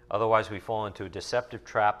 Otherwise, we fall into a deceptive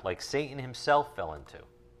trap like Satan himself fell into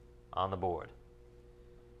on the board.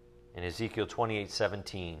 In Ezekiel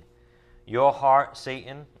 28:17, your heart,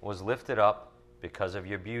 Satan, was lifted up because of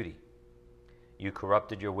your beauty. You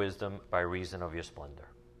corrupted your wisdom by reason of your splendor.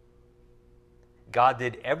 God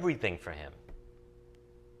did everything for him.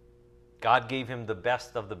 God gave him the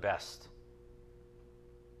best of the best.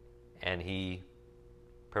 And he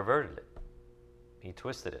perverted it. He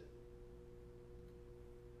twisted it.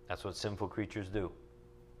 That's what sinful creatures do.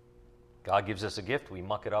 God gives us a gift, we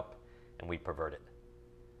muck it up, and we pervert it.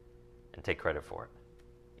 And take credit for it,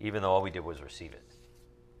 even though all we did was receive it.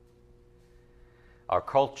 Our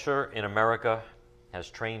culture in America has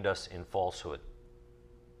trained us in falsehood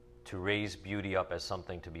to raise beauty up as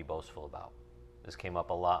something to be boastful about. This came up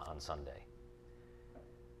a lot on Sunday.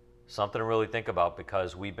 Something to really think about,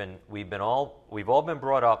 because we've all been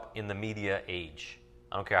brought up in the media age.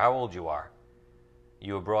 I don't care how old you are.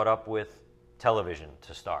 You were brought up with television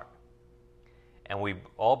to start. And we've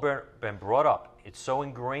all been brought up. It's so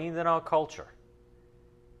ingrained in our culture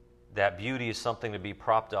that beauty is something to be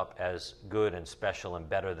propped up as good and special and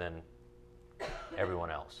better than everyone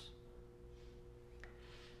else.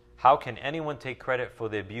 How can anyone take credit for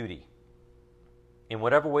their beauty? In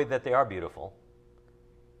whatever way that they are beautiful,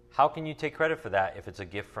 how can you take credit for that if it's a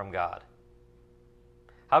gift from God?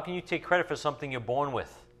 How can you take credit for something you're born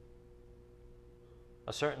with?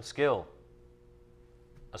 A certain skill,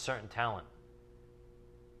 a certain talent.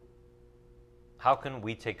 How can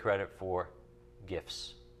we take credit for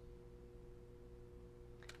gifts?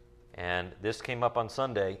 And this came up on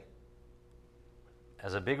Sunday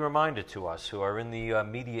as a big reminder to us who are in the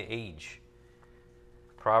media age.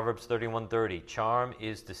 Proverbs 31:30, charm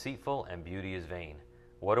is deceitful and beauty is vain.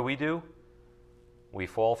 What do? We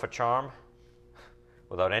fall for charm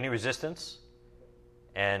without any resistance,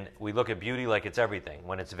 and we look at beauty like it's everything,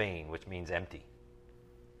 when it's vain, which means empty,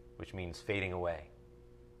 which means fading away.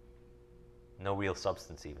 No real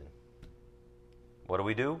substance even. What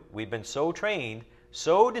do? We've been so trained,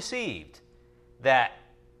 so deceived, that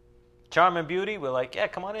charm and beauty, we're like, yeah,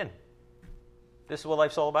 come on in. This is what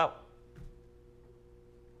life's all about.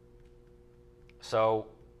 So,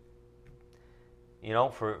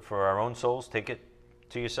 for our own souls, take it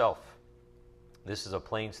to yourself. This is a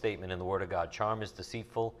plain statement in the Word of God. Charm is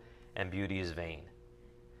deceitful and beauty is vain.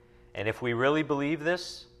 And if we really believe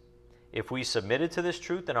this, if we submitted to this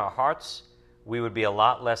truth in our hearts, we would be a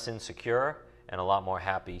lot less insecure and a lot more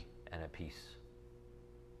happy and at peace.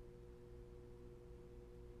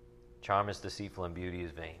 Charm is deceitful and beauty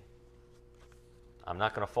is vain. I'm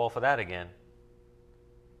not going to fall for that again.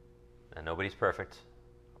 And nobody's perfect.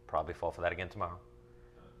 I'll probably fall for that again tomorrow.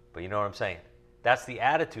 But you know what I'm saying? That's the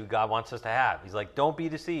attitude God wants us to have. He's like, don't be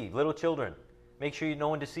deceived. Little children, make sure no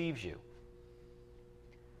one deceives you.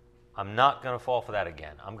 I'm not going to fall for that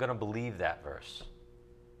again. I'm going to believe that verse.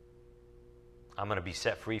 I'm going to be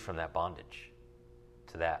set free from that bondage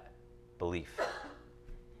to that belief.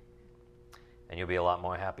 And you'll be a lot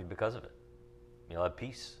more happy because of it. You'll have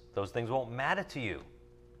peace. Those things won't matter to you.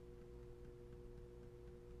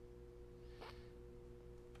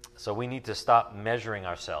 So we need to stop measuring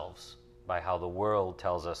ourselves by how the world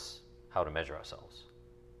tells us how to measure ourselves.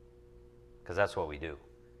 Because that's what we do.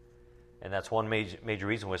 And that's one major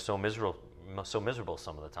reason we're so miserable so miserable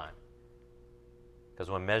some of the time. Because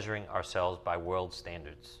we're measuring ourselves by world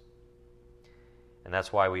standards. And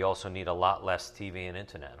that's why we also need a lot less TV and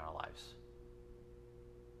internet in our lives.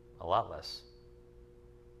 A lot less.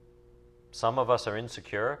 Some of us are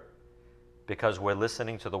insecure because we're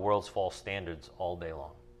listening to the world's false standards all day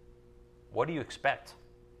long. What do you expect?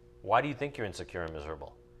 Why do you think you're insecure and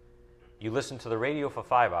miserable? You listen to the radio for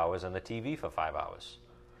 5 hours and the TV for 5 hours.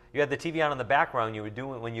 You had the TV on in the background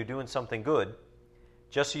when you're doing something good,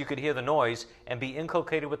 just so you could hear the noise and be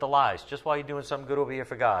inculcated with the lies, just while you're doing something good over here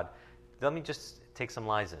for God. Let me just take some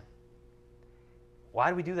lies in. Why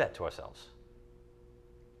do we do that to ourselves?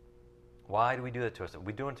 Why do we do that to ourselves?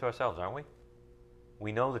 We're doing it to ourselves, aren't we?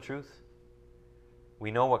 We know the truth.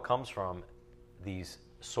 We know what comes from these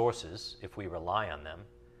sources if we rely on them,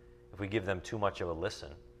 if we give them too much of a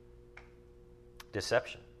listen.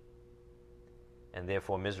 Deception, and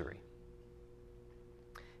therefore misery.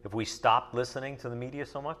 If we stopped listening to the media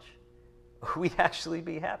so much, we'd actually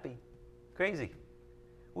be happy. Crazy.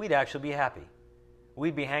 We'd actually be happy.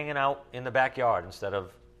 We'd be hanging out in the backyard instead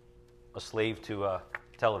of a slave to a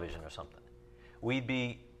television or something. We'd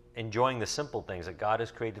be enjoying the simple things that God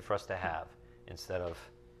has created for us to have instead of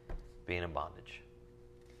being in bondage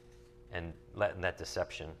and letting that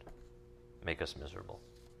deception make us miserable.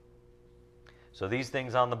 So these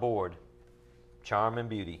things on the board, charm and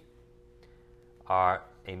beauty, are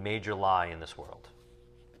a major lie in this world.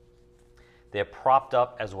 They're propped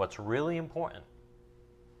up as what's really important.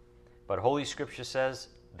 But Holy Scripture says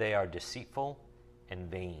they are deceitful and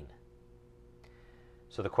vain.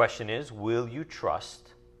 So the question is, will you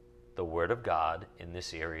trust the Word of God in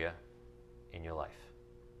this area in your life?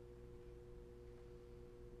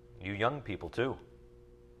 You young people too.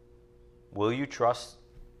 Will you trust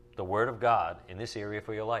the Word of God in this area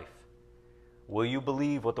for your life? Will you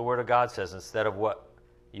believe what the Word of God says instead of what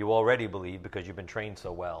you already believe because you've been trained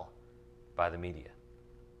so well by the media?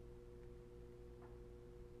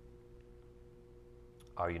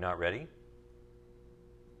 Are you not ready?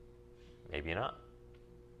 Maybe you're not.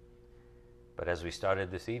 But as we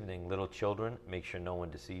started this evening, little children, make sure no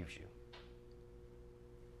one deceives you.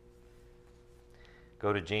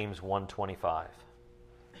 Go to James 1:25.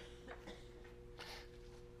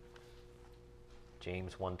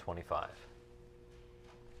 James 1:25.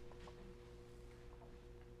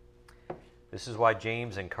 This is why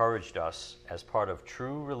James encouraged us, as part of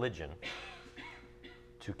true religion,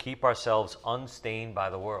 to keep ourselves unstained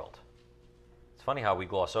by the world. It's funny how we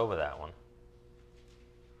gloss over that one.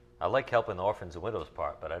 I like helping the orphans and widows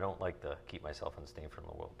part, but I don't like the keep myself unstained from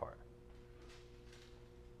the world part.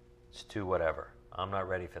 It's too whatever. I'm not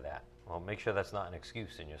ready for that. Well, make sure that's not an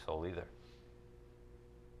excuse in your soul either.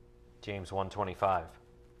 James 1:25.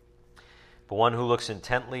 But one who looks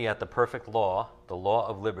intently at the perfect law, the law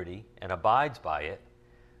of liberty, and abides by it,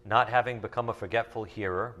 not having become a forgetful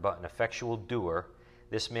hearer, but an effectual doer,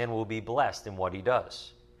 this man will be blessed in what he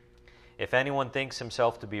does. If anyone thinks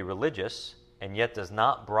himself to be religious, and yet does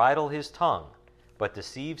not bridle his tongue, but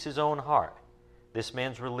deceives his own heart, this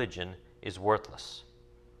man's religion is worthless.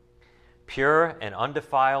 Pure and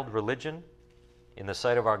undefiled religion in the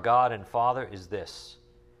sight of our God and Father is this: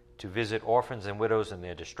 to visit orphans and widows in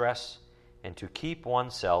their distress, and to keep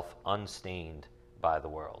oneself unstained by the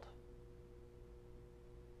world.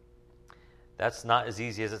 That's not as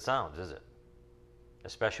easy as it sounds, is it?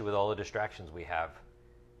 Especially with all the distractions we have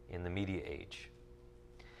in the media age.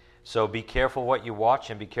 So be careful what you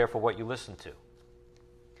watch and be careful what you listen to.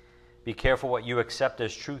 Be careful what you accept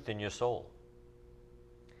as truth in your soul.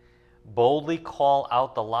 Boldly call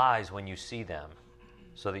out the lies when you see them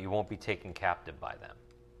so that you won't be taken captive by them.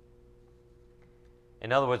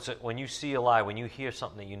 In other words, when you see a lie, when you hear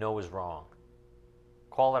something that you know is wrong,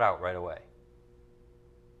 call it out right away.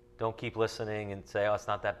 Don't keep listening and say, oh, it's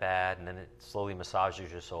not that bad, and then it slowly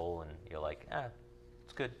massages your soul and you're like,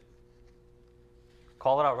 it's good.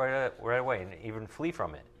 Call it out right away and even flee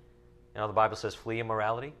from it. You know, the Bible says flee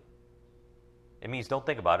immorality. It means don't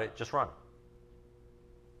think about it, just run.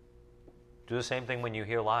 Do the same thing when you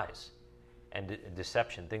hear lies and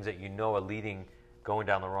deception, things that you know are going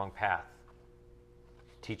down the wrong path,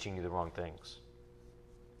 teaching you the wrong things.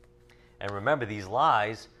 And remember, these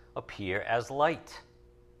lies appear as light.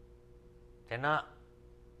 They're not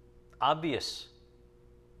obvious.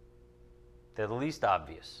 They're the least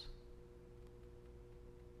obvious.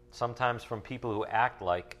 Sometimes from people who act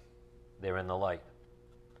like they're in the light.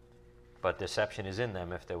 But deception is in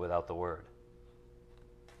them if they're without the word.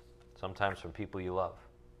 Sometimes from people you love.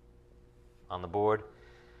 On the board,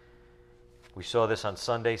 we saw this on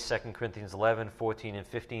Sunday, 2 Corinthians 11, 14, and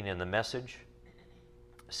 15 in the Message.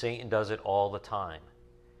 Satan does it all the time.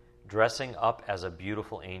 dressing up as a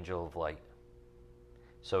beautiful angel of light.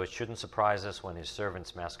 So it shouldn't surprise us when his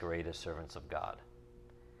servants masquerade as servants of God.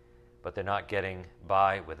 But they're not getting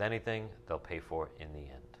by with anything. They'll pay for it in the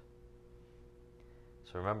end.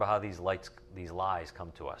 So remember how these lies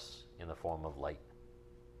come to us in the form of light.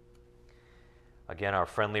 Again, our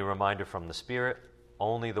friendly reminder from the Spirit,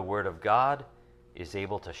 only the Word of God is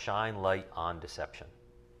able to shine light on deception.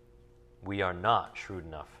 We are not shrewd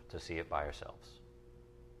enough to see it by ourselves.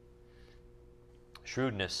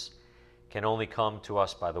 Shrewdness can only come to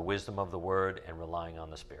us by the wisdom of the Word and relying on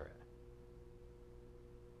the Spirit.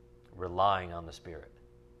 Relying on the Spirit.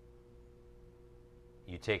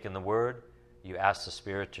 You take in the Word, you ask the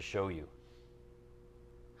Spirit to show you.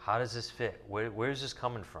 How does this fit? Where is this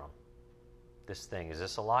coming from? This thing, is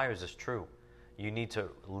this a lie or is this true? You need to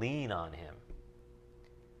lean on Him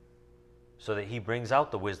so that He brings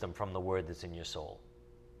out the wisdom from the Word that's in your soul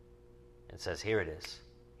and says, here it is.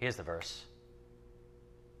 Here's the verse.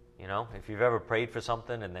 You know, if you've ever prayed for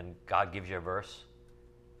something and then God gives you a verse,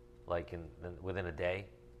 like within a day,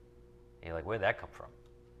 and you're like, where'd that come from?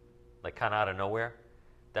 Like kind of out of nowhere.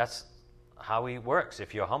 That's how He works.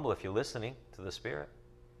 If you're humble, if you're listening to the Spirit.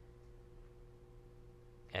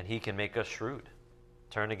 And He can make us shrewd.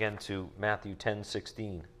 Turn again to Matthew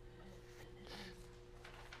 10:16.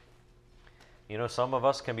 You know, some of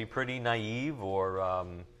us can be pretty naive or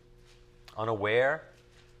unaware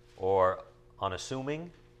or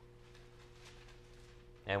unassuming.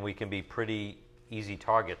 And we can be pretty easy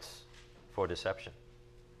targets for deception.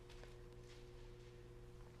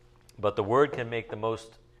 But the Word can make the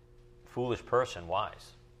most foolish person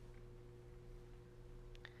wise.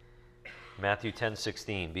 Matthew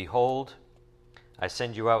 10:16. Behold, I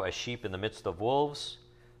send you out as sheep in the midst of wolves,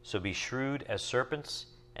 so be shrewd as serpents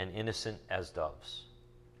and innocent as doves.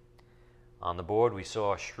 On the board we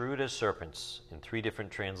saw shrewd as serpents in 3 different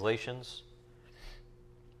translations,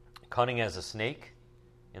 cunning as a snake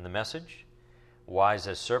in the Message, wise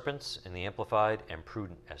as serpents in the Amplified, and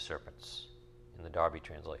prudent as serpents in the Darby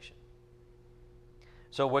translation.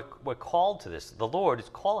 So we're called to this. The Lord is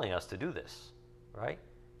calling us to do this, right?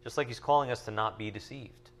 Just like He's calling us to not be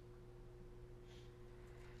deceived.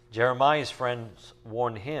 Jeremiah's friends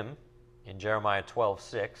warned him in Jeremiah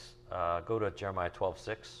 12:6. Go to Jeremiah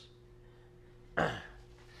 12:6. I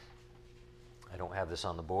don't have this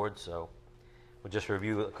on the board, so we'll just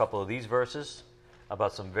review a couple of these verses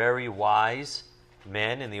about some very wise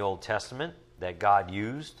men in the Old Testament that God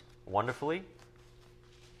used wonderfully.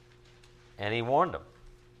 And He warned them.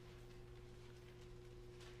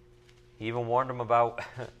 He even warned them about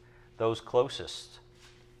those closest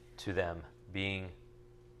to them being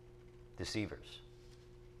deceivers.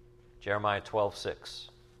 Jeremiah 12:6.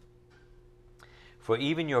 For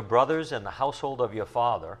even your brothers and the household of your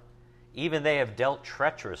father, even they have dealt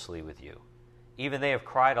treacherously with you. Even they have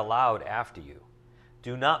cried aloud after you.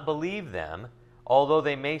 Do not believe them, although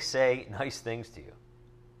they may say nice things to you.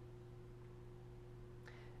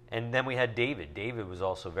 And then we had David. David was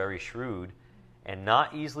also very shrewd and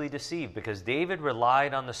not easily deceived, because David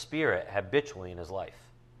relied on the Spirit habitually in his life.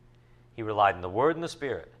 He relied on the Word and the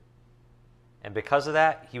Spirit. And because of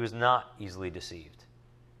that, he was not easily deceived.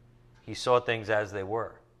 He saw things as they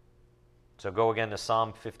were. So go again to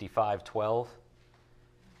Psalm 55:12.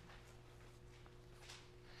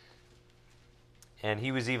 And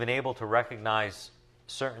he was even able to recognize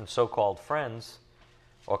certain so-called friends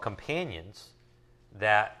or companions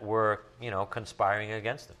that were, conspiring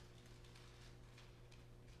against him.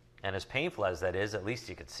 And as painful as that is, at least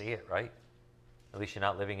you could see it, right? At least you're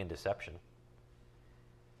not living in deception.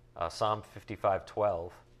 Psalm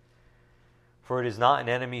 55:12. For it is not an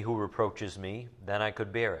enemy who reproaches me, then I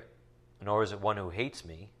could bear it. Nor is it one who hates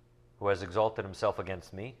me, who has exalted himself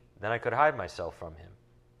against me, then I could hide myself from him.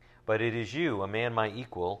 But it is you, a man my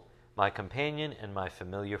equal, my companion and my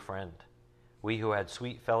familiar friend. We who had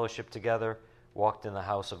sweet fellowship together walked in the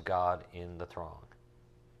house of God in the throng.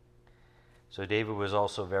 So David was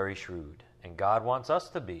also very shrewd, and God wants us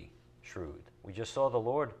to be shrewd. We just saw the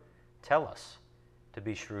Lord tell us to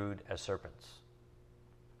be shrewd as serpents.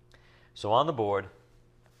 So on the board,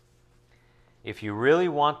 if you really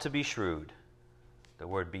want to be shrewd, the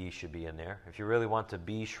word be should be in there. If you really want to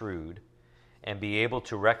be shrewd and be able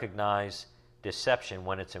to recognize deception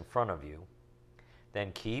when it's in front of you,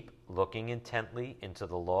 then keep looking intently into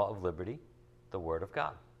the law of liberty, the Word of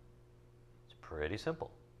God. It's pretty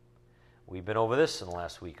simple. We've been over this in the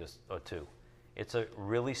last week or two. It's a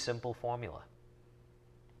really simple formula.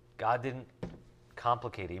 God didn't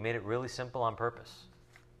complicate it. He made it really simple on purpose.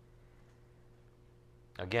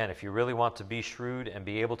 Again, if you really want to be shrewd and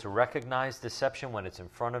be able to recognize deception when it's in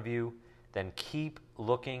front of you, then keep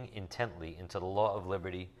looking intently into the law of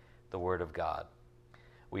liberty, the Word of God.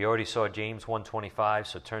 We already saw James 1:25,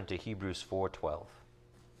 so turn to Hebrews 4:12.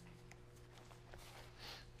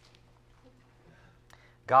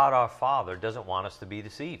 God our Father doesn't want us to be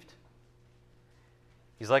deceived.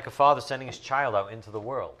 He's like a father sending his child out into the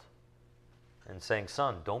world and saying,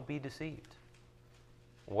 son, don't be deceived.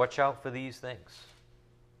 Watch out for these things.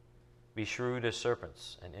 Be shrewd as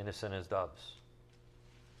serpents and innocent as doves.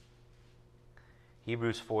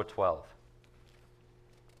 Hebrews 4:12.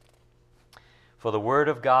 For the word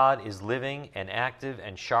of God is living and active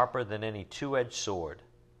and sharper than any two-edged sword,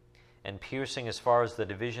 and piercing as far as the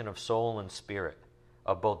division of soul and spirit,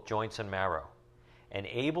 of both joints and marrow, and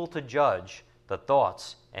able to judge the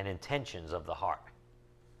thoughts and intentions of the heart.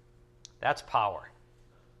 That's power.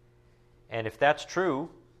 And if that's true,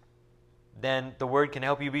 then the word can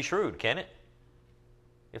help you be shrewd, can it?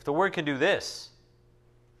 If the word can do this,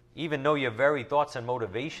 even know your very thoughts and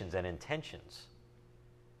motivations and intentions,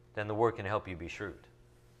 then the word can help you be shrewd.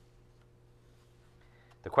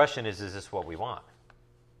 The question is this what we want?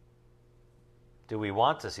 Do we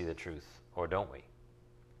want to see the truth, or don't we?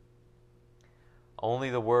 Only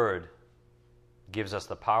the word gives us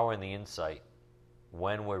the power and the insight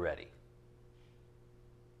when we're ready.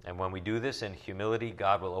 And when we do this in humility,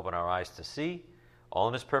 God will open our eyes to see, all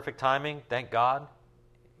in his perfect timing, thank God,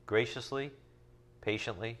 graciously,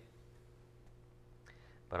 patiently.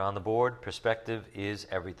 But on the board, perspective is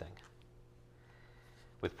everything.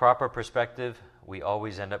 With proper perspective, we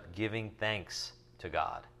always end up giving thanks to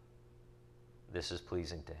God. This is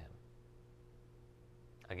pleasing to him.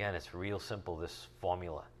 Again, it's real simple, this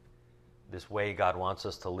formula, this way God wants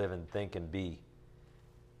us to live and think and be.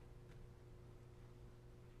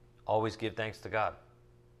 Always give thanks to God.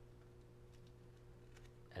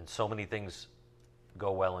 And so many things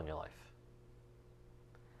go well in your life.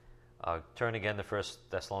 Turn again to 1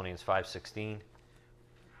 Thessalonians 5:16.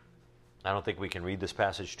 I don't think we can read this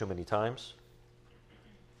passage too many times.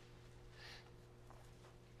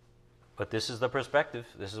 But this is the perspective.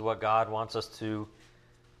 This is what God wants us to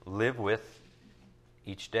live with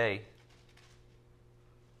each day.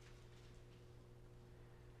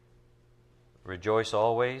 Rejoice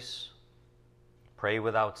always, pray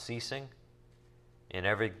without ceasing, in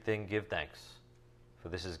everything give thanks, for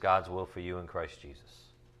this is God's will for you in Christ Jesus.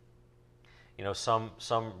 You know, some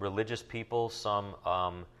religious people, some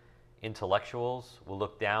intellectuals will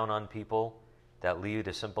look down on people that lead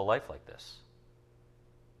a simple life like this,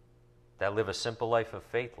 that live a simple life of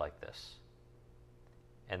faith like this.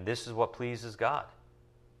 And this is what pleases God.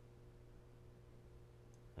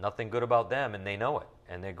 Nothing good about them, and they know it,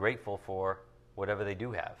 and they're grateful for whatever they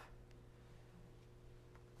do have.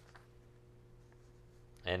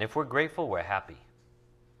 And if we're grateful, we're happy.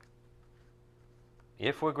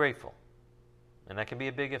 If we're grateful, and that can be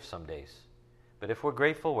a big if some days, but if we're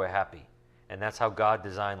grateful, we're happy. And that's how God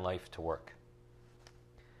designed life to work.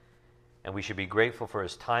 And we should be grateful for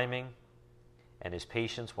his timing and his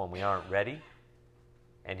patience when we aren't ready,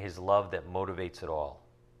 and his love that motivates it all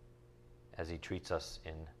as he treats us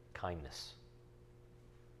in kindness.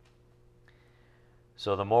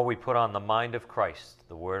 So the more we put on the mind of Christ,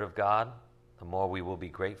 the Word of God, the more we will be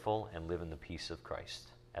grateful and live in the peace of Christ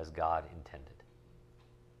as God intended.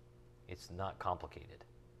 It's not complicated.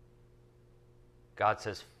 God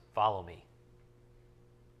says, follow me.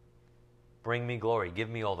 Bring me glory. Give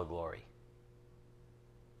me all the glory.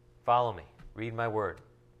 Follow me. Read my word.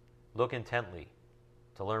 Look intently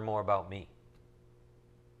to learn more about me.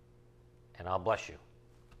 And I'll bless you.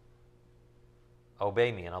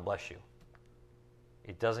 Obey me and I'll bless you.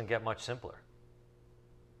 It doesn't get much simpler.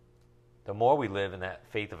 The more we live in that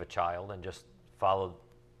faith of a child and just follow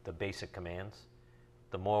the basic commands,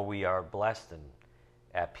 the more we are blessed and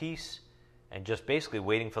at peace and just basically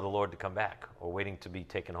waiting for the Lord to come back or waiting to be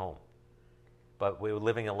taken home. But we're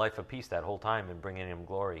living a life of peace that whole time and bringing him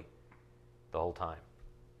glory the whole time,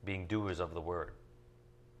 being doers of the word.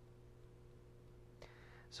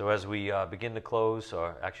 So as we begin to close,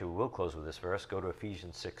 or actually we will close with this verse, go to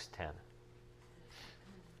Ephesians 6:10.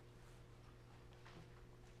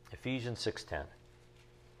 Ephesians 6:10.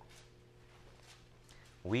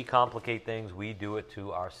 We complicate things, we do it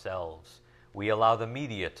to ourselves. We allow the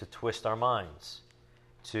media to twist our minds,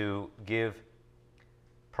 to give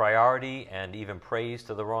priority and even praise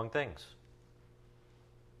to the wrong things.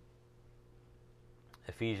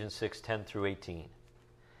 Ephesians 6:10 through 18.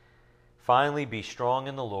 Finally, be strong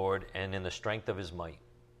in the Lord and in the strength of his might.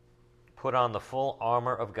 Put on the full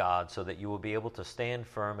armor of God so that you will be able to stand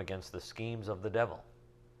firm against the schemes of the devil.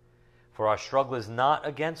 For our struggle is not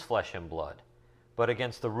against flesh and blood, but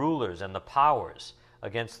against the rulers and the powers,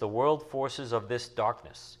 against the world forces of this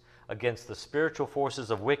darkness, against the spiritual forces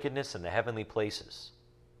of wickedness in the heavenly places.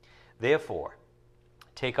 Therefore,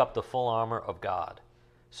 take up the full armor of God,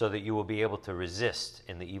 so that you will be able to resist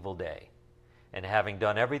in the evil day, and having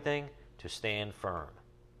done everything, to stand firm.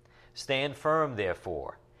 Stand firm,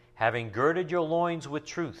 therefore, having girded your loins with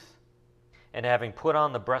truth, and having put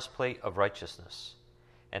on the breastplate of righteousness,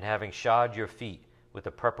 and having shod your feet with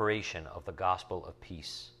the preparation of the gospel of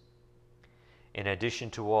peace. In addition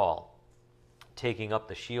to all, taking up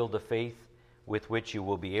the shield of faith, with which you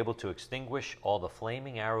will be able to extinguish all the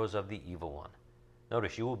flaming arrows of the evil one.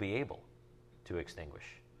 Notice, you will be able to extinguish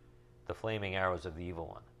the flaming arrows of the evil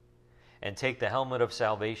one. And take the helmet of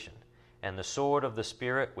salvation and the sword of the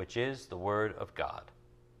Spirit, which is the word of God.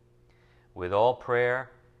 With all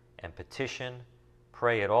prayer and petition,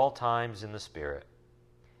 pray at all times in the Spirit,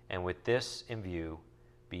 and with this in view,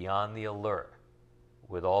 be on the alert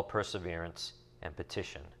with all perseverance and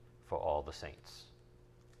petition for all the saints.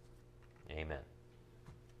 Amen.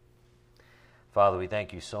 Father, we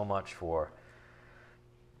thank you so much for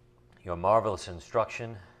your marvelous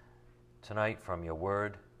instruction tonight from your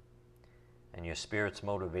word and your Spirit's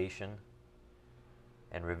motivation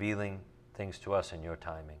and revealing things to us in your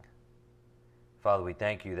timing. Father, we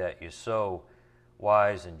thank you that you're so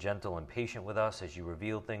wise and gentle and patient with us as you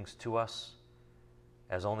reveal things to us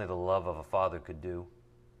as only the love of a father could do.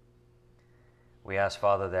 We ask,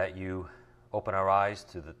 Father, that you open our eyes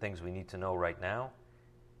to the things we need to know right now.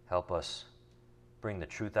 Help us bring the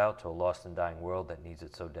truth out to a lost and dying world that needs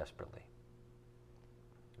it so desperately.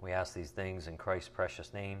 We ask these things in Christ's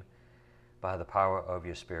precious name. By the power of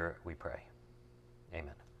your Spirit, we pray.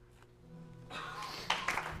 Amen.